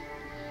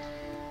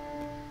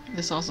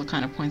 This also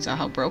kind of points out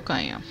how broke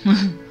I am.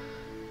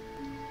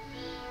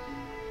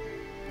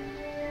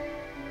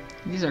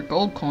 These are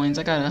gold coins.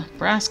 I got a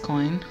brass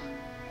coin.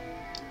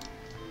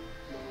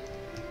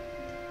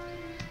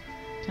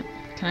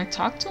 Can I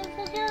talk to him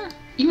from here?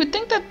 You would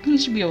think that he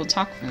should be able to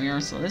talk from here,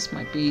 so this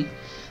might be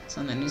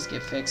something that needs to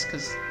get fixed,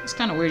 because it's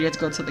kind of weird you have to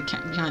go to the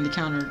behind the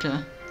counter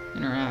to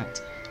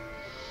interact.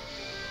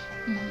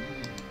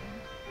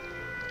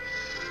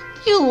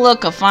 You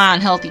look a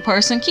fine, healthy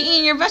person. Keep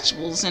eating your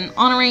vegetables and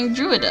honoring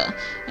Druida,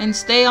 and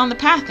stay on the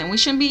path, and we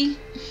shouldn't be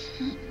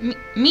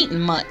meeting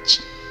much.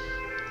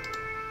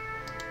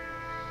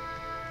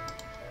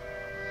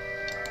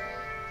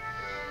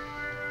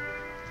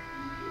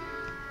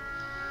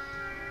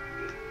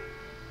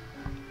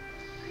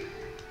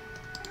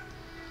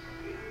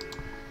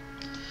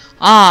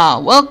 Ah,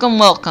 welcome,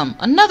 welcome.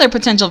 Another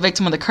potential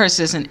victim of the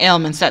curses and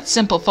ailments that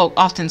simple folk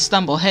often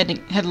stumble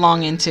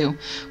headlong into.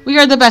 We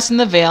are the best in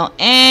the Vale,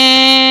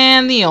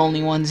 and the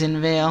only ones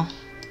in Vale.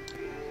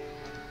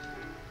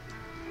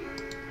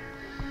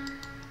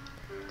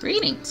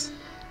 Greetings.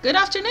 Good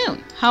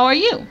afternoon. How are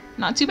you?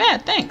 Not too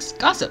bad, thanks.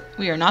 Gossip,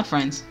 we are not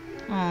friends.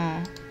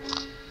 Aww.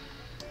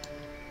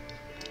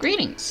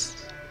 Greetings.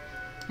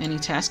 Any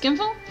task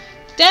info?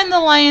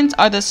 Dandelions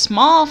are the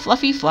small,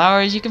 fluffy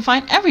flowers you can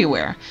find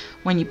everywhere.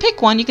 When you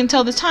pick one, you can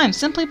tell the time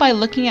simply by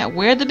looking at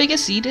where the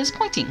biggest seed is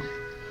pointing.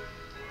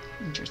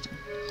 Interesting.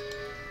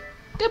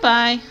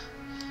 Goodbye.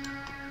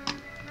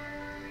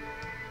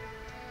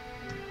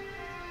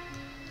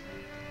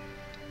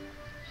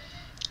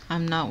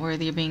 I'm not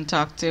worthy of being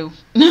talked to.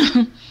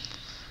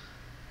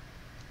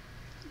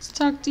 Let's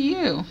talk to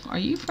you. Are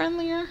you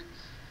friendlier?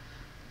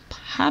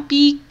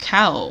 Happy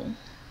cow.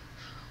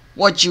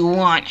 What you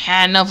want?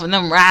 Had enough of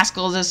them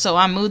rascals, and so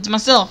I moved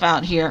myself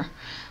out here.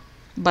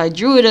 By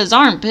Druida's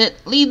armpit,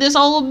 leave this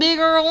old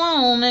bigger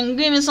alone and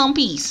give me some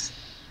peace.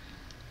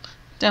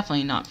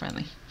 Definitely not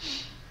friendly.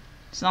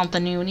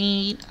 Something you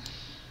need?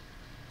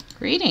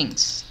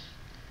 Greetings.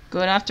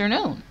 Good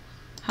afternoon.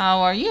 How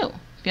are you?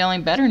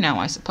 Feeling better now,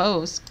 I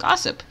suppose.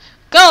 Gossip.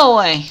 Go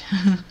away!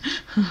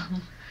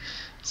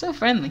 So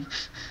friendly.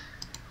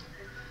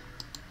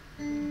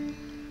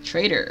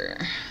 Trader.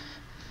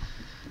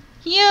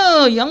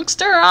 You,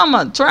 youngster, I'm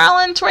a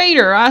traveling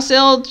trader. I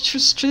sell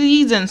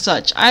trees and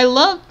such.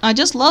 I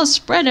just love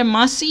spreading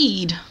my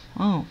seed.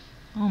 Oh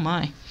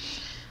my.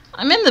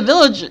 I'm in the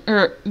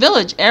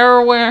village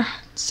everywhere,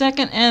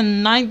 second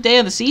and ninth day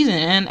of the season,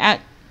 and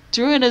at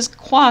Druida's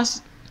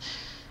Quas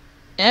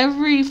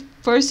every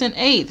first and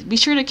eighth. Be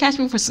sure to catch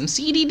me for some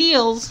seedy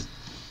deals.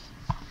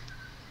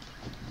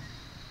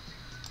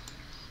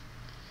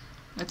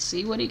 Let's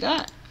see what he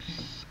got.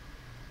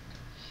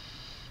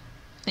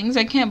 Things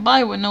I can't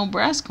buy with no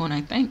brass coin, I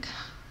think.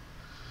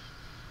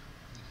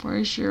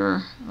 Where's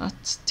your...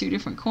 That's 2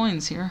 different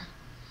coins here.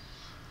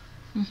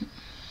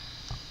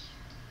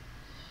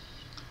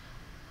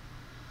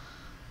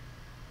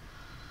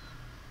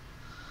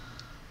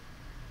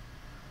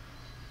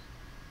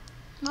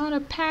 Not a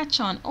patch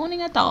on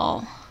owning a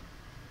doll.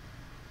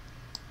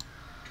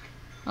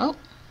 Oh,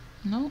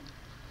 no.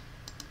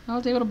 I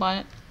was able to buy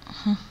it.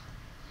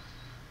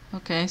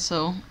 Okay,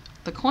 so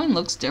the coin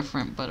looks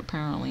different, but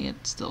apparently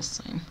it's still the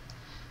same.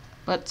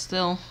 But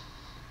still,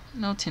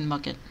 no tin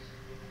bucket.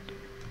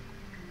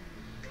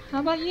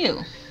 How about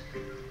you?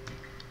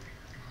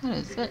 What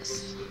is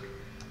this?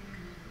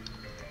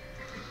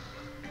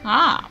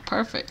 Ah,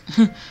 perfect.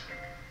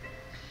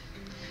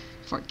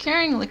 For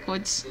carrying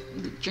liquids,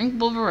 the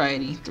drinkable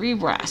variety, 3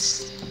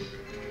 brass.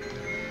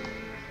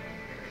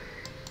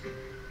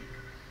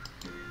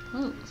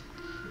 Oh.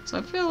 So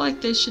I feel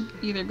like they should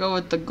either go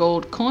with the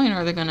gold coin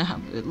or they're gonna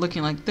have it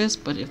looking like this,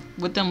 but if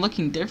with them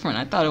looking different,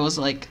 I thought it was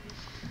like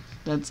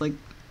that's like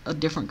a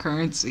different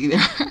currency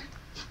there.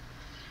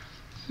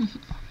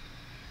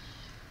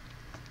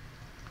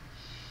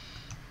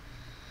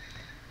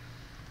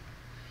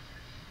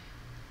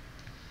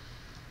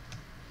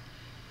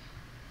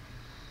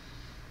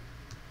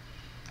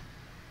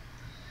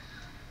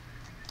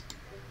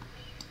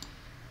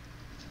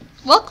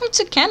 Welcome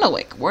to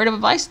Candlewick. Word of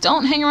advice,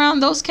 don't hang around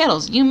those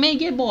kettles. You may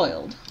get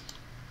boiled.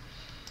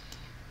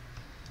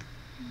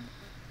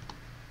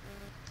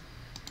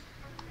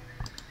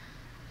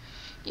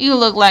 You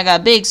look like a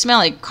big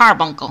smelly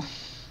carbuncle.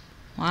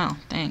 Wow,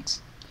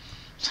 thanks.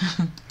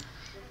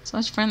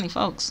 Such friendly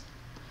folks.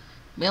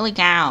 Billy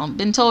Cow,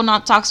 been told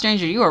not to talk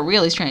stranger. You are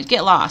really strange.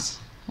 Get lost.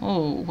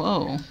 Oh,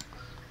 whoa.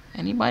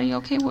 Anybody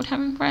okay with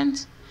having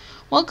friends?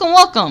 Welcome,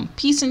 welcome.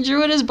 Peace and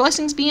Druida's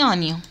blessings be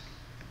on you.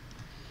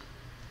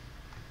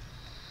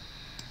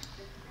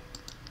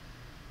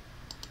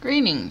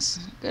 Greetings.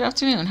 Good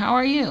afternoon. How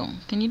are you?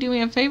 Can you do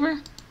me a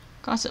favor?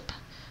 Gossip.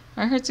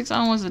 I heard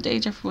 6-1 was the day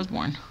Jeffrey was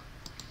born.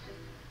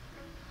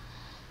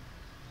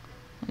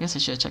 I guess I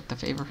should have checked the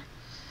favor.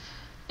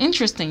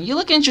 Interesting. You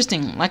look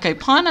interesting. Like a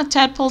pond of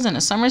tadpoles in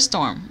a summer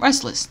storm.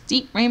 Restless.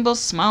 Deep rainbows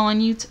smile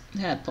on you,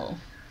 tadpole.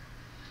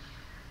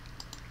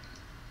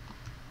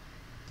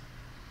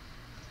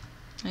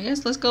 I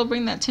guess let's go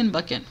bring that tin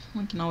bucket.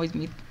 We can always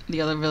meet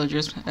the other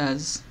villagers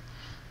as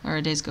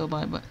our days go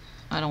by, but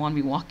I don't want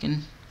to be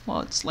walking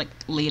while it's like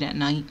late at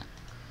night.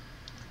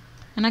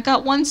 And I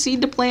got 1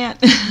 seed to plant.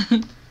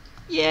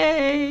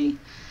 Yay!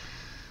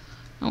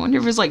 I wonder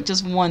if it's like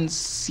just 1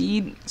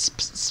 seed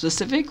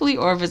specifically,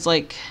 or if it's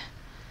like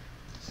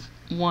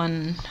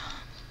 1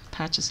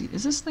 patch of seed.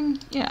 Is this thing?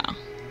 Yeah.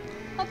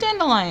 A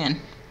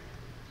dandelion.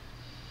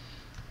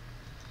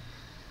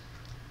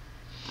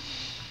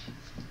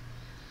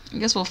 I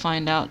guess we'll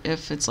find out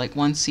if it's like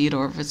 1 seed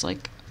or if it's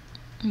like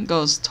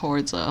goes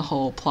towards a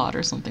whole plot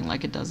or something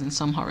like it does in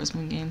some Harvest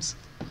Moon games.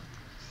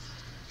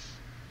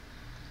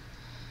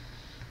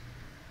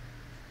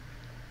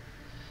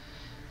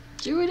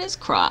 Druida's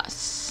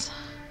Cross.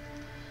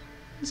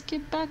 Let's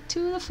get back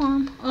to the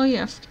farm. Oh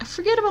yeah, I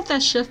forget about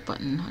that shift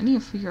button. I need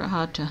to figure out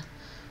how to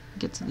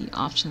get to the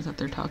options that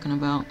they're talking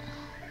about.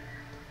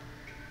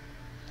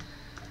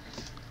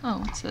 Oh,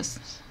 what's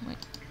this? Wait.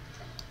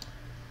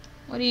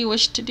 What do you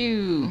wish to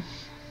do?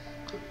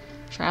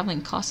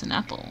 Traveling costs an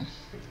apple.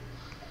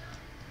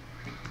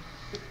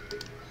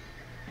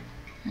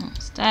 Oh,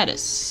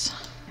 status.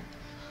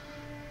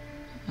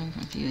 I'm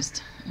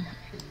confused.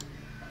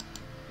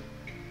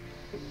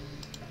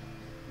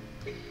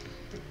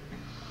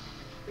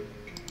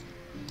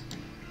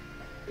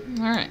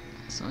 Alright,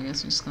 so I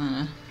guess I'm just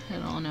gonna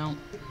head on out.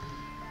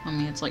 I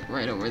mean, it's like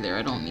right over there.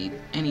 I don't need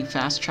any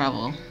fast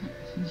travel.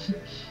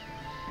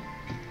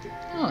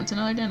 Oh, it's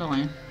another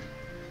dandelion.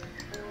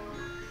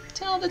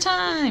 Tell the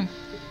time!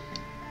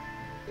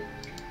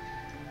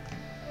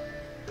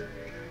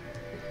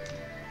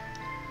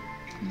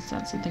 Is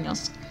that something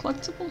else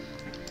collectible?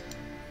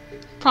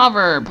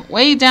 Proverb.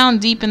 Way down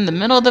deep in the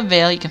middle of the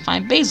vale, you can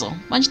find basil,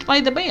 munched by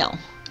the bale.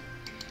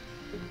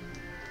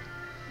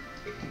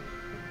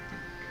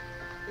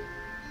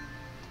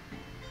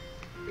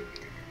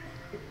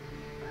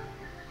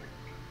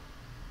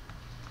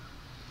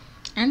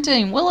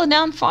 Entering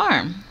Willowdown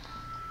Farm.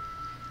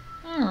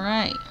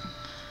 Alright.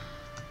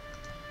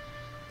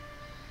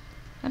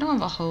 I don't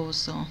have a hoe,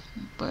 so,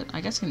 but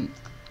I guess I can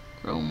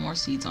grow more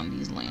seeds on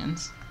these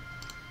lands.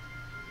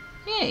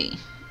 Yay!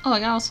 Oh,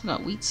 I also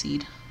got wheat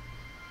seed.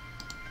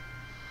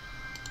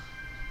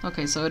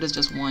 Okay, so it is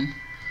just one,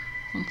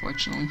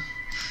 unfortunately.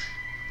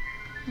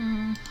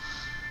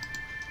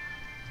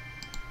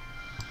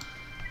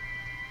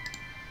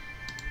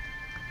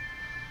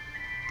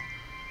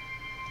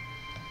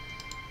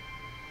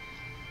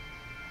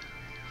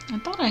 I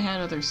thought I had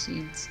other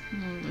seeds,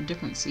 a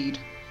different seed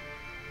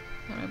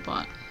that I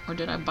bought. Or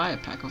did I buy a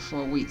pack of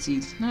 4 wheat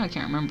seeds? No, I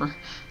can't remember.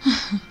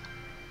 I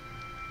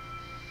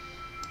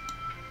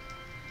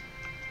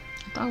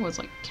thought it was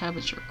like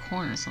cabbage or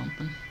corn or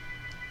something.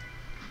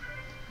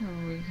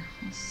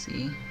 Let's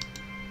see.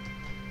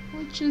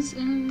 Which is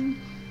in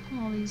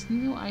all these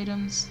new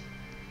items.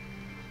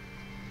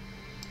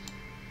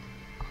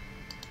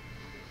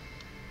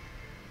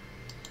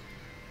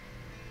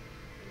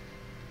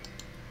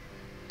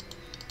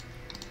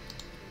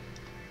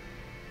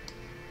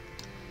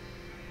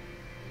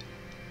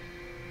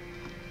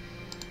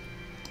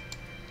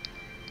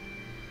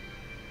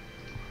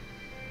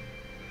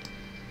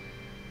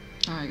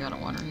 Oh, I got a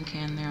watering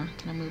can there.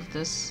 Can I move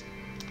this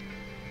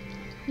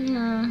here?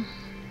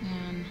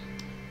 And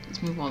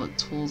let's move all the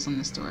tools in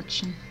this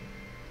direction.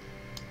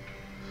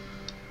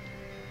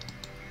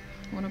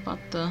 What about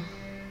the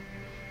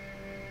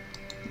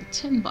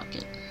tin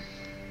bucket?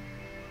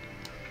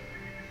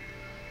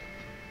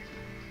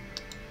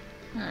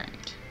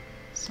 Alright,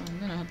 so I'm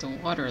gonna have to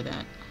water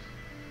that.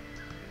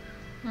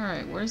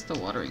 Alright, where's the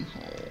watering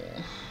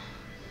hole?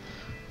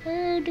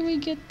 Where do we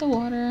get the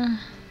water?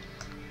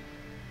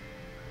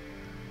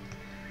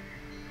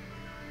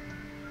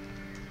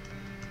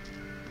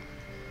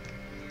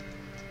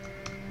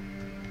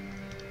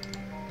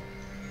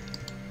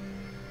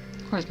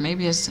 Of course,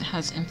 maybe it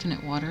has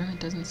infinite water.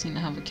 It doesn't seem to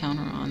have a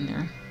counter on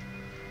there.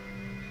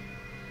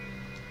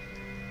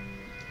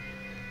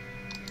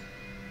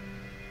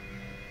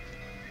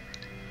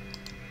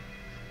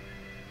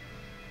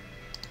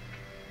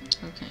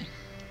 Okay.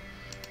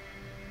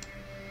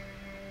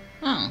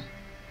 Oh.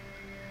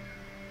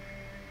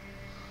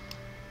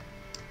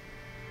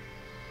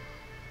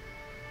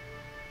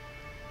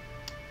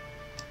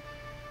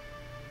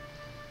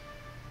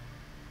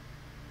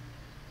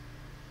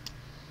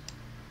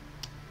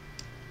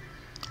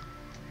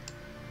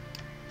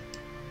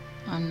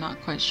 I'm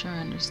not quite sure I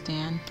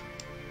understand.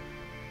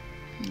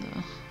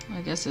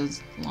 I guess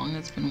as long as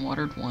it's been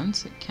watered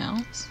once, it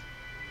counts.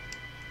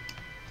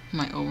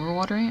 Am I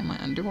overwatering it? Am I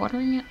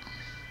underwatering it?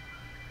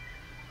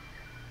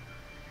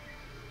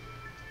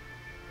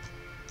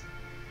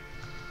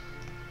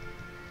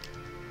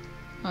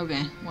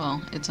 Okay,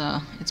 well,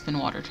 it's been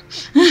watered.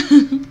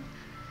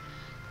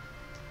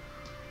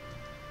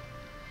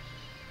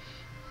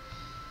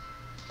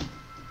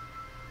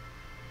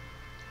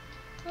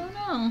 Oh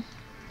no.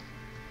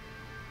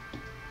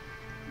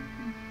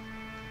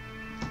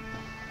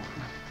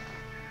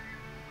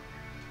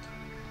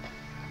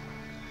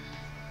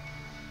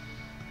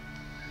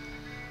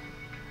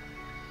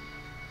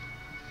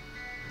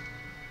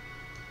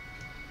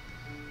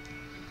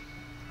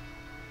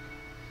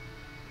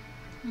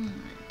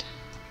 Alright.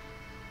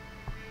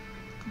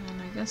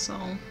 And I guess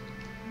I'll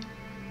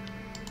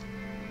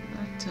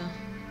back to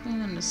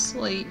cleaning the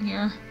slate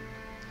here.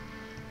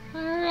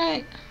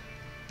 Alright.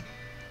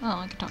 Oh,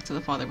 I can talk to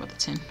the father about the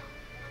tin.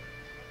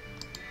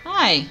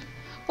 Hi!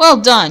 Well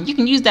done! You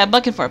can use that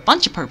bucket for a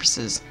bunch of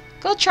purposes.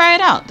 Go try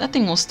it out. That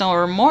thing will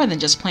store more than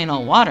just plain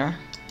old water.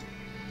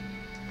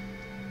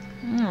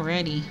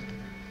 Alrighty.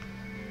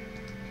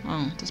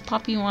 Oh, does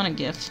Poppy want a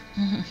gift?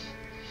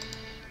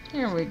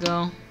 Here we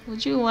go.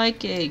 Would you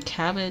like a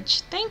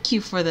cabbage? Thank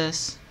you for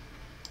this.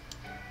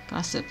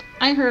 Gossip.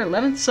 I heard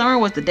 11th summer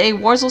was the day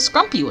Warzel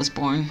Scrumpy was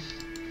born.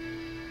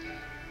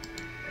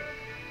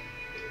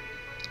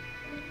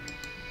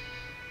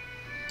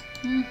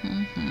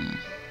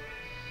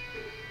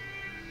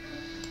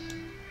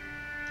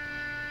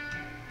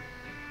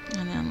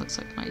 And then looks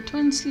like my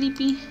twin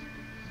sleepy.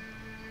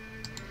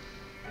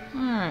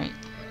 Alright.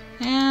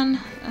 And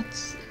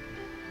that's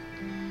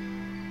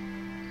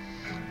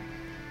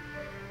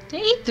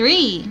Day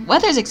 3.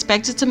 Weather is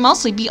expected to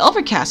mostly be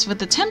overcast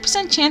with a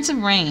 10% chance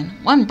of rain.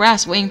 1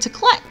 brass waiting to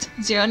collect.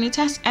 0 new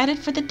tasks added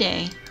for the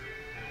day.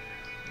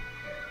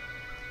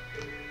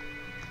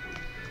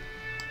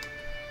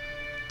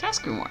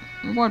 Task reward.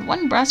 Reward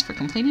 1 brass for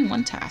completing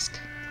 1 task.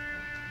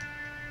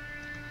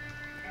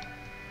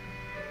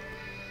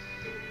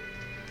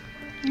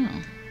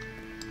 Oh.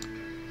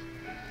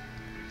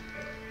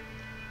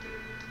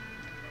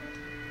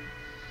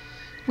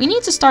 We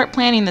need to start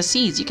planting the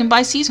seeds. You can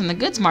buy seeds from the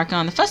goods market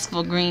on the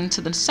festival green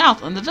to the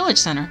south of the village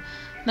center.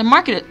 The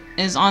market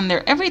is on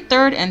there every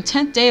 3rd and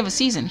 10th day of a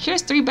season.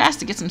 Here's 3 brass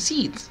to get some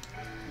seeds.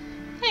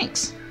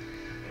 Thanks.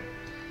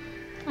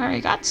 I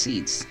already got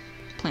seeds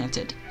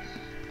planted.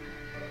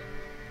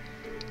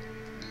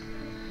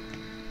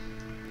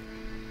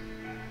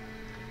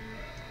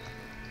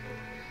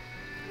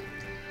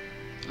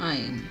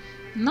 I'm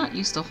not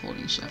used to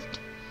holding shift.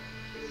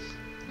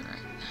 Alright.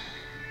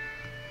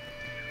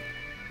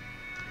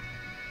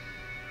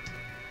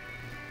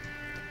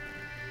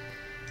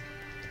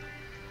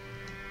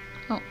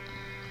 Oh.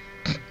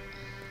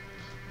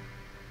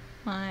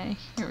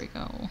 Here we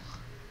go.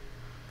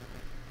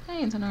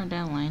 Hey, it's another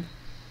downline.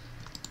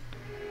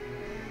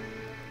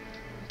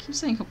 I keep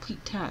saying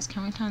complete task.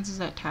 How many times is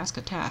that task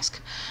a task?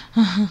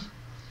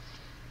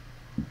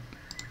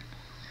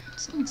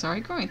 Something's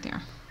already growing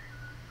there.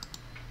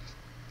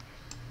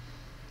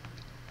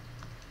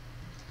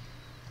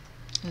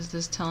 Is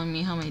this telling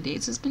me how many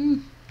days it's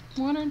been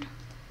watered?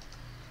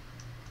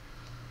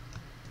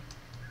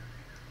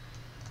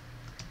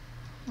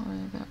 Or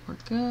that we're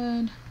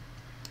good?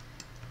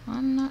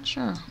 I'm not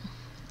sure.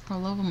 Our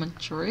level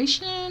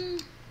maturation?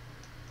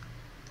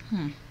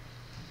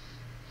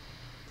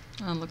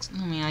 Looks.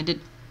 I mean, I did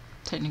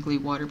technically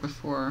water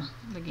before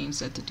the game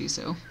said to do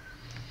so.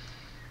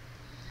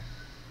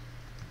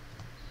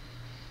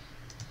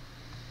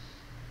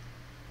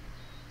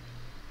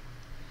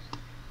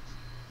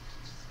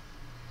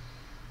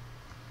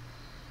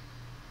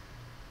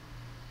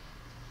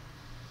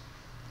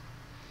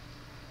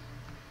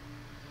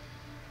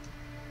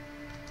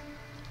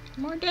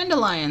 More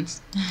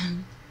dandelions.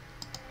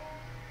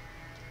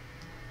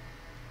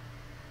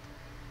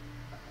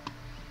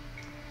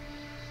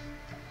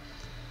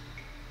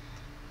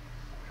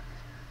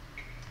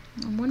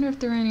 I wonder if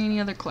there are any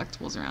other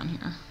collectibles around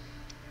here.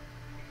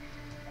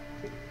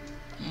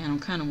 And I'm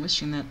kind of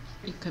wishing that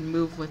you could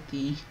move with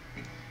the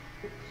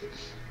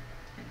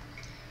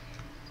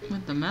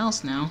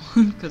mouse now,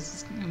 because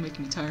it's gonna make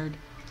me tired.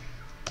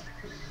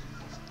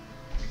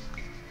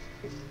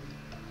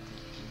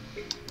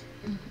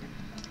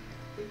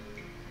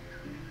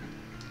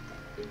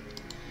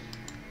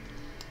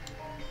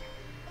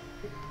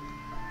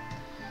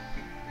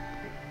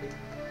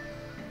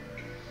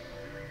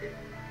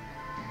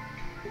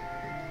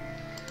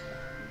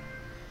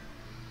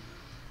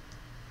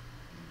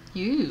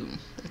 Ew,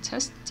 the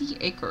Testy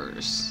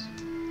Acres.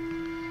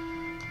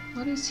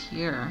 What is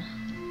here?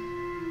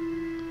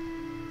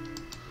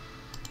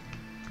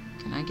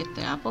 Can I get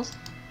the apples?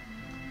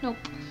 Nope.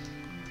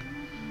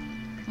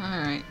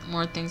 Alright,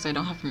 more things I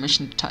don't have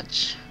permission to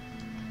touch.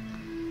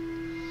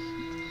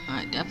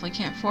 I definitely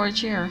can't forage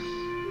here.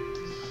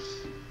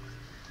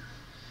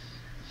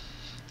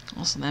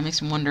 Also, that makes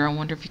me wonder. I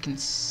wonder if you can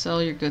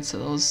sell your goods to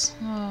those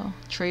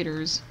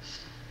traders.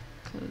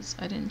 Because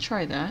I didn't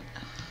try that.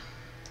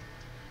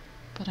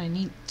 But I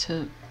need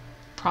to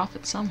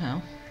profit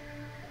somehow.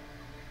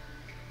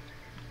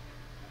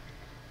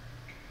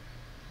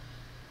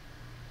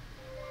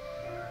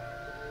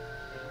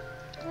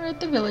 We're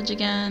at the village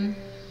again.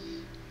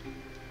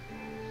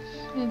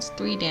 It's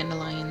 3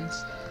 dandelions.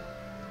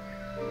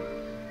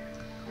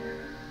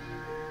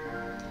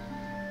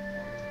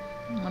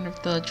 I wonder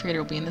if the trader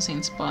will be in the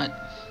same spot.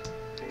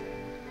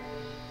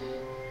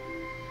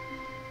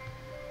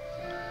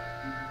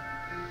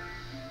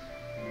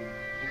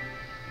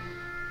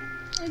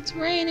 It's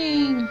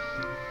raining!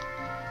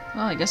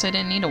 Well, I guess I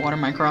didn't need to water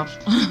my crops.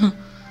 I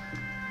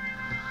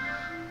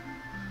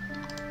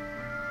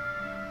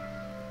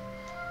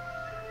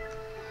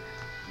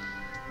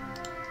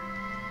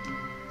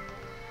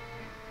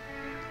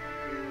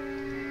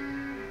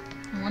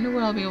wonder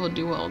what I'll be able to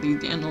do with all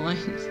these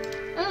dandelions.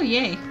 Oh,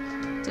 yay!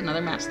 It's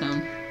another map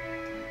stone.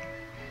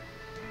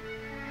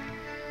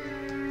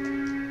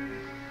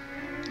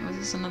 Oh, is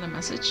this another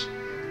message?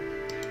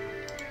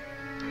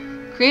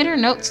 Creator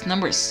notes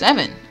number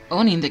 7.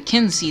 Owning the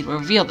Kynseed will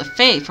reveal the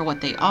Fae for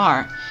what they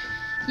are.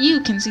 You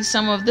can see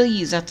some of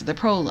these after the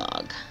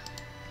prologue.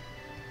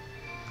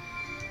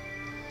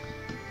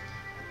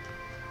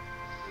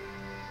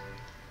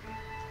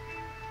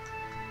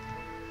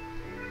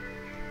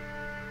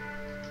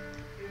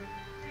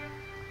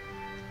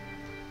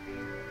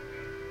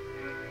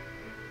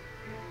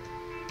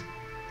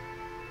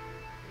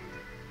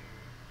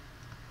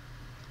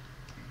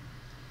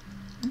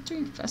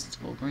 Entering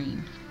Festival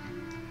Green.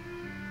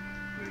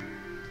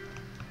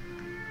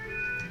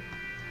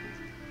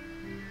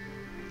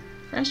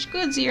 Fresh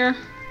goods here.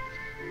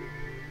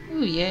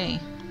 Ooh, yay.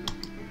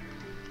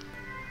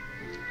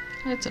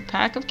 It's a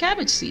pack of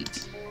cabbage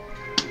seeds.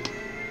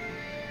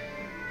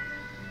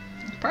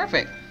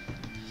 Perfect.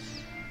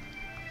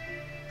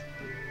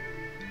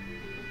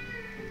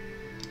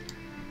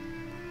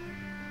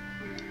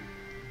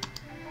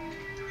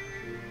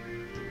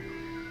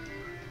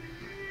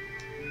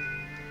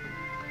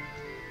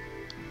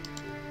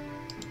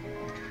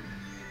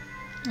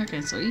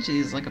 Okay, so each of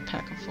these is like a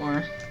pack of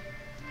 4.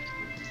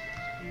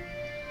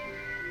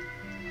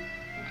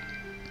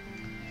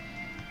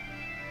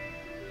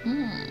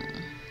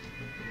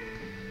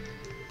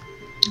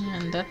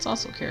 And that's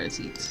also carrot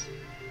seeds.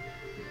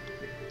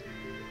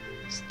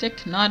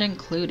 Stick not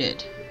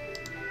included.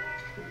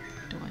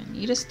 Do I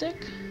need a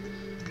stick?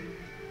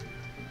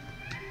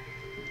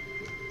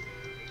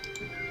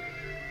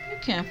 I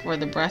can't afford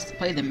the brass to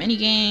play the mini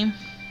game.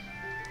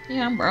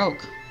 Yeah, I'm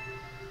broke.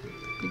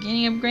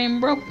 Beginning of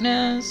game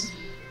brokenness.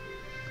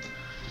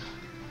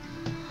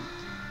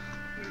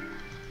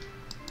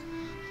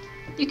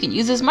 You can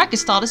use this market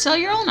stall to sell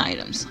your own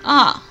items.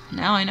 Ah,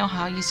 now I know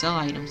how you sell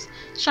items.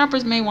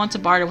 Shoppers may want to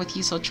barter with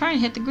you, so try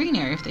and hit the green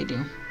area if they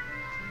do.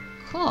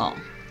 Cool.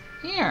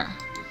 Here.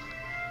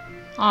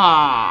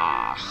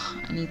 Ah,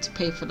 I need to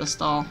pay for the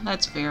stall.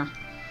 That's fair.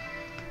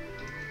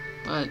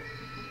 But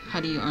how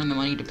do you earn the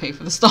money to pay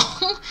for the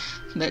stall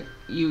that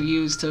you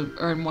use to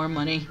earn more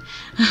money?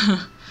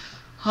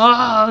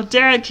 Oh,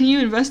 Dad, can you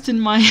invest in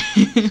my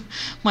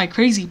my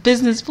crazy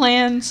business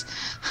plans?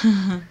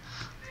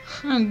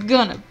 I'm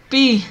gonna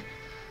be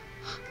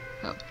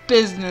a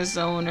business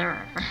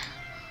owner.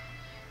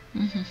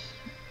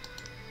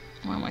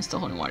 Why am I still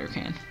holding water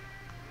can?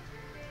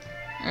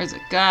 There's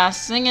a guy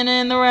singing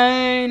in the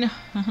rain.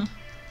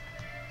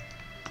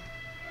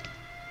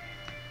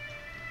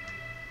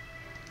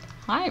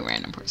 Hi,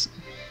 random person.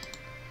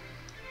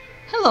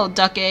 Hello,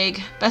 duck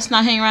egg. Best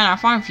not hang around our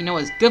farm if you know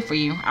what's good for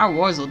you. Our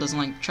Warzel doesn't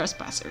like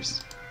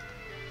trespassers.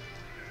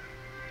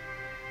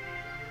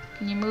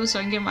 Can you move so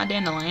I can get my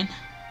dandelion?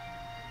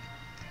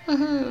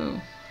 Woohoo!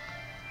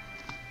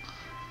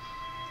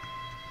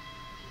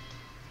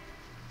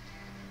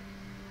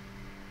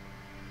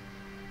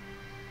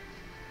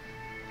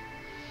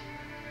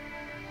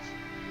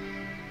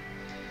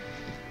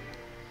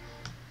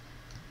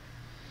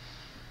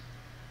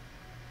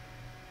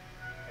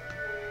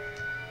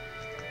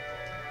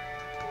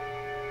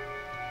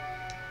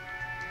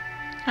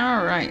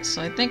 Alright,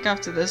 so I think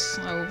after this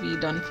I will be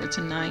done for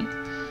tonight.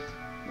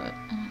 But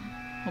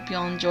hope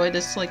y'all enjoy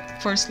this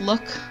like first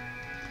look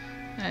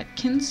at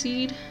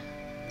Kynseed.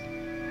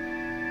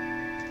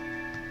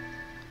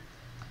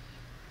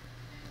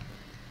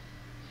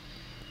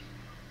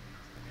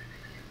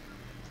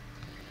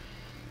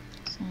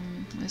 So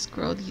let's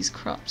grow these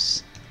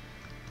crops.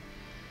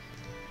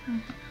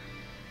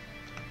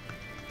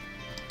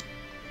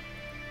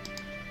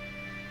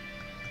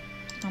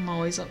 I'm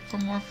always up for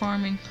more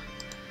farming.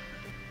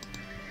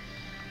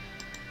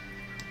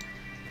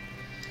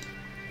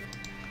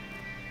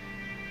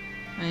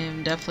 I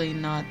am definitely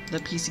not the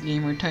PC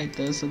gamer type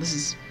though, so this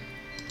is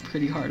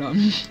pretty hard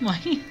on my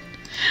hand.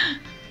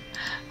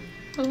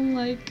 I'm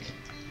like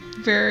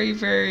very,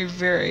 very,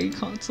 very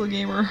console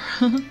gamer.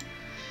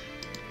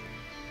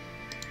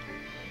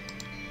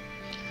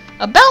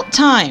 About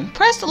time!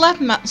 Press the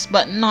left mouse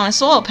button on a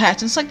soil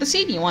patch and select the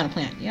seed you want to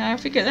plant. Yeah, I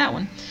figured that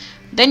one.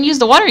 Then use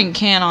the watering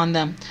can on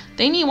them.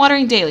 They need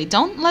watering daily.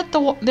 Don't let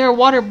their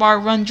water bar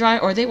run dry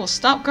or they will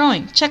stop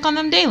growing. Check on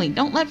them daily.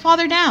 Don't let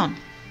father down.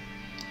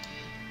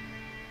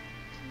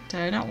 Did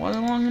I not water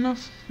long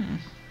enough?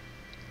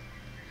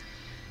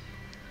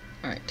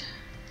 Alright.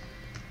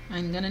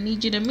 I'm gonna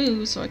need you to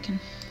move so I can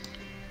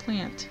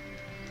plant.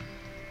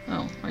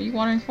 Oh, are you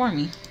watering for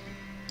me?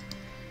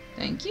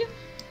 Thank you.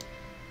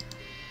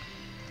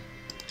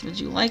 Would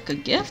you like a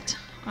gift?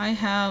 I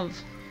have...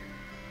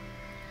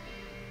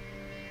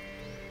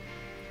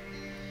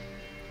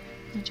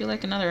 Would you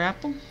like another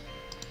apple?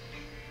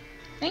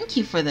 Thank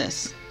you for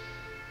this.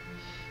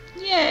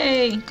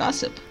 Yay!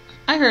 Gossip.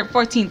 I heard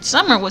 14th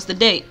summer was the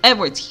day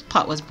Edward's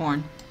teapot was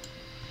born.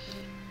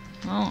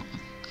 Oh,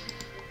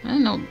 I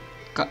didn't know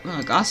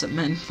gossip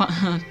meant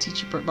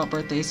teach you about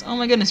birthdays. Oh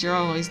my goodness, you're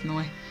always in the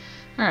way.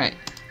 Alright,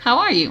 how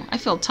are you? I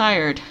feel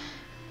tired.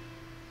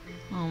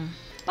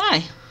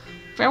 Bye.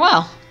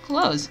 Farewell.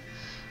 Close.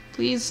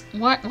 Please,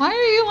 why are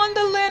you on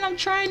the land I'm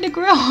trying to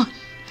grow on?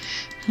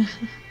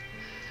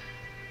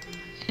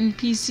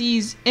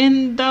 NPCs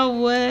in the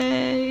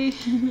way.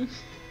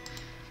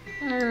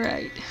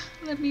 Alright.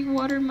 Let me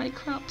water my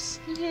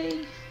crops.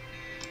 Yay.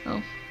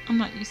 Oh, I'm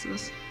not used to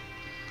this.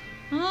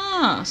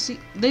 Ah, see,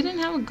 they didn't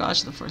have a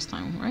gosh the first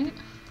time, right?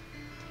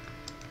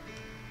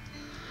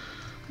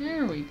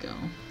 There we go.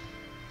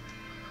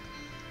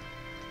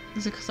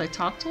 Is it because I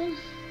talked to him?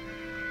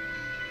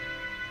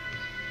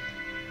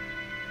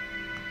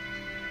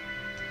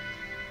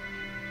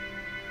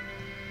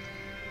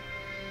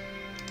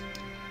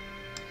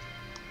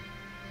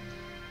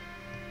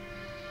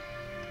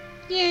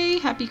 Yay,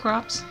 happy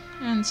crops.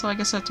 And so I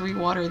guess I have to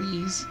re-water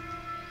these.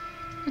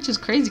 Which is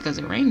crazy because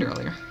it rained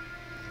earlier.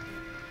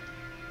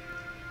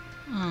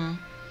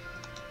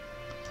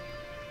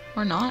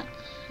 Or not.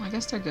 I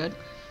guess they're good.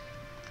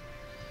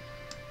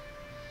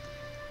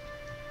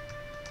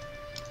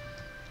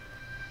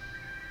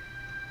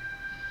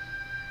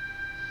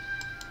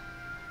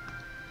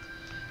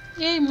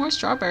 Yay, more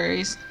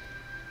strawberries.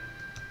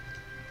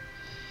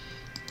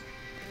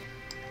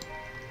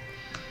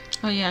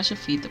 Oh yeah, I should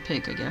feed the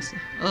pig, I guess.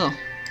 Oh.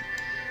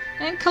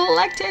 and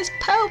collect his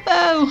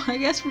popo. I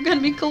guess we're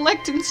gonna be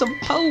collecting some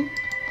poop.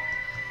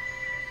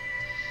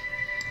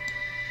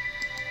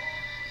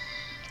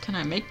 Can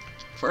I make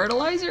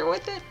fertilizer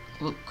with it?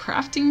 Will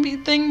crafting be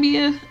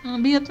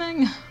a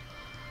thing?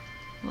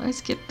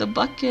 Let's get the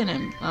bucket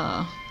and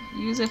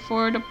use it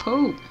for the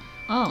poop.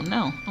 Oh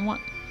no, I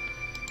want.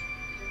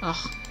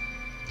 Ugh,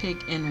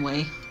 pig in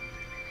way.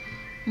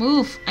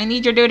 Move! I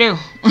need your doo-doo.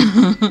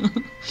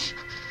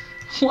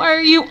 Why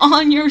are you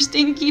on your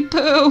stinky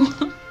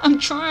poo? I'm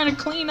trying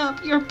to clean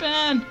up your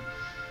bed.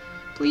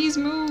 Please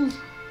move.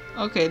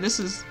 Okay, this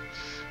is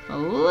a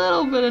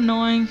little bit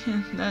annoying.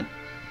 That.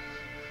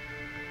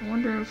 I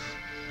wonder if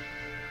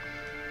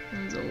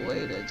there's a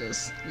way to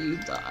just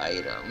use the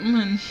item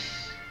and.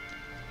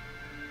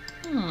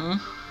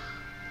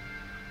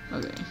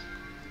 Okay.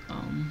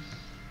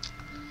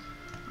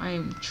 I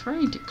am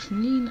trying to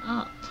clean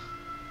up,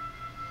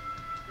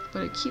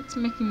 but it keeps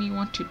making me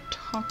want to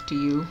talk to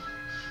you.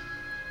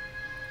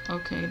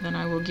 Okay, then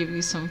I will give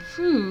you some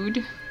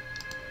food.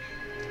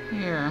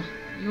 Here,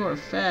 you are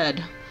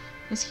fed.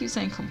 This keeps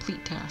saying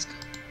complete task.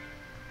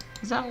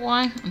 Is that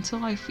why?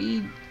 Until I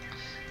feed.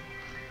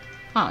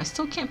 Oh, I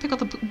still can't pick up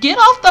the poo. Get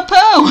off the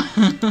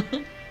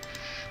poo!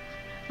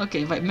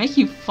 Okay, if I make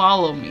you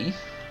follow me.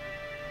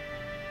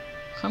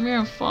 Come here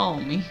and follow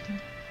me.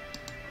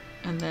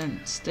 And then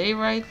stay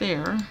right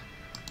there.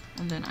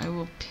 And then I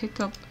will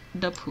pick up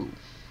the poo.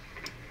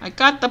 I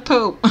got the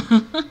poop!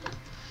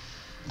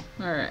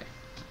 Alright.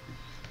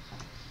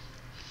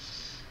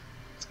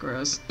 It's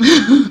gross.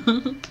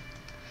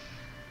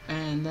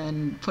 And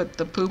then put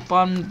the poop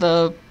on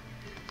the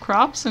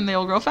crops and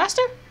they'll grow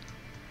faster?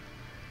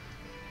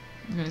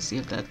 I'm gonna see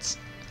if that's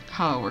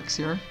how it works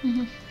here.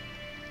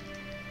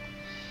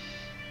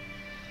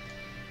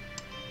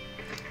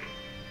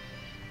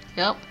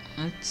 Yep,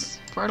 it's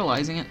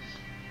fertilizing it.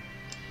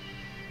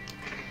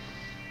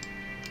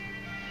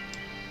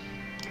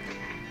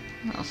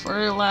 I'll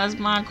fertilize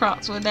my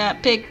crops with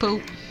that pig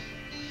poop.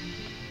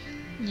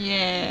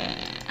 Yeah.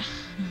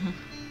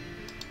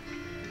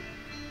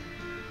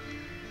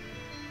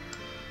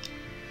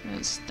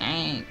 It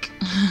stank.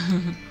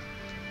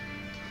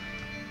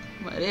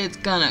 But it's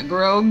gonna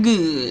grow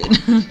good.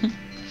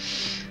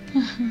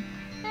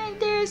 And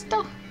there's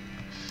the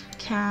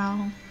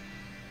cow.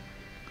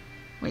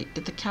 Wait,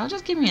 did the cow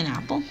just give me an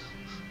apple?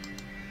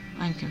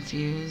 I'm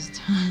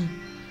confused.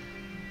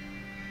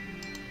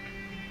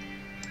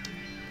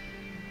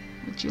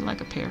 Would you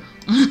like a pear?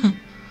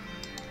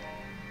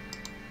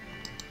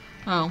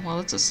 Oh, well,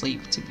 it's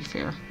asleep, to be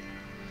fair.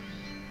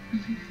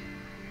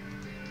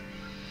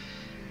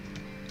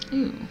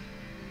 Ew.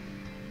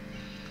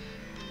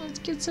 Let's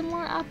get some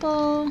more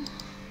apple.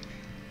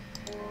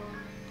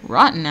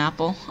 Rotten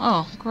apple?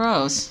 Oh,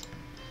 gross.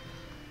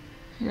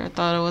 Here, I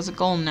thought it was a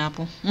golden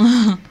apple.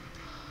 Would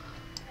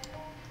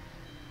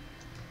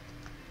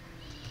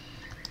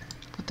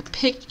the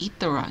pig eat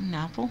the rotten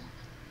apple?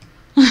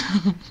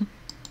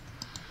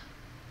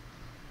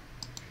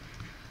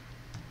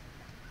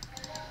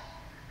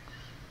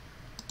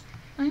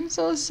 I'm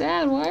so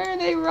sad. Why are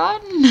they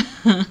rotten?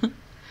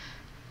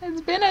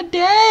 It's been a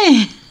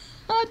day.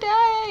 A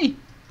day.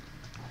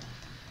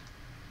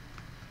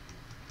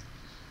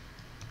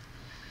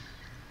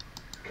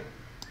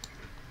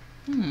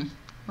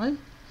 What?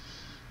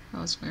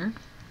 That was weird.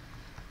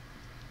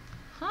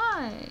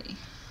 Hi.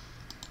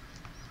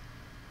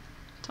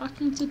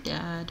 Talking to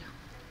Dad.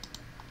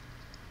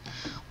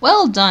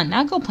 Well done.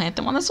 Now go plant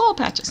them on the soil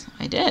patches.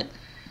 I did.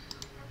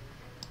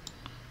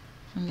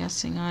 I'm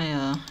guessing I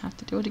have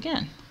to do it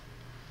again.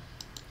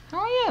 How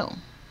are you?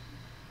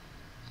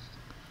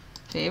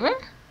 Favor?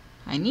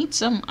 I need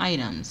some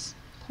items.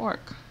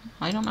 Pork.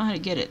 I don't know how to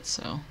get it,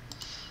 so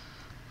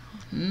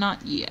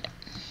not yet.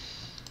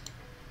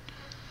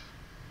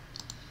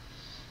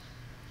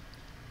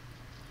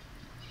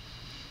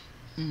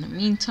 In the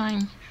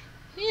meantime,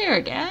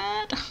 here,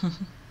 Dad.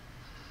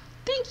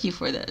 Thank you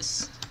for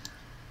this.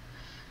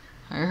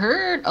 I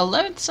heard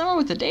 11th summer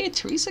was the day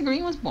Teresa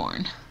Green was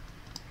born.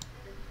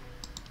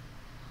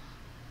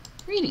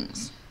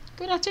 Greetings.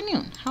 Good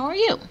afternoon. How are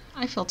you?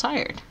 I feel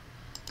tired.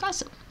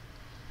 Gossip.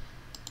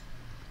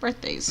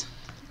 Birthdays.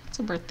 Lots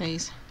of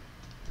birthdays.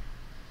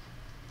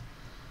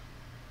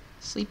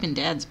 Sleep in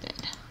Dad's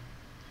bed.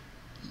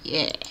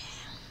 Yeah.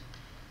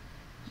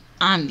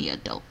 I'm the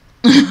adult.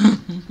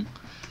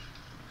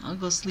 I'll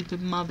go sleep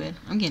in my bed.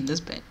 I'm getting this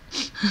bed.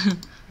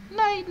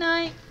 Night,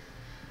 night.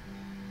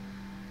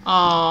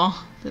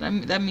 Aw, did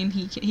that mean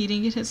he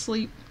didn't get his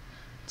sleep?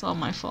 It's all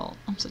my fault.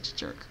 I'm such a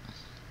jerk.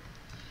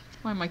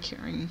 Why am I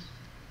carrying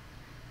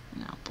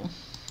an apple?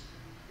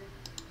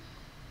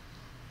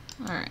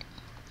 Alright.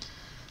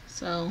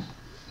 So,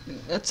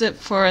 that's it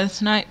for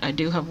tonight. I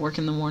do have work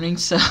in the morning,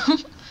 so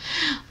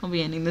I'll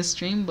be ending this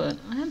stream, but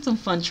I had some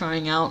fun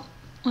trying out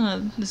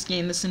this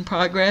game that's in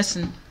progress,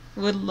 and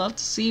would love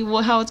to see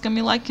how it's going to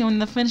be like in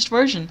the finished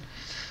version.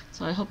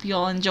 So I hope you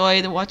all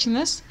enjoyed watching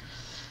this,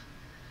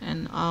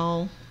 and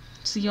I'll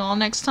see you all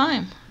next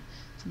time.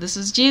 So this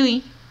is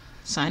Geely,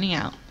 signing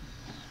out.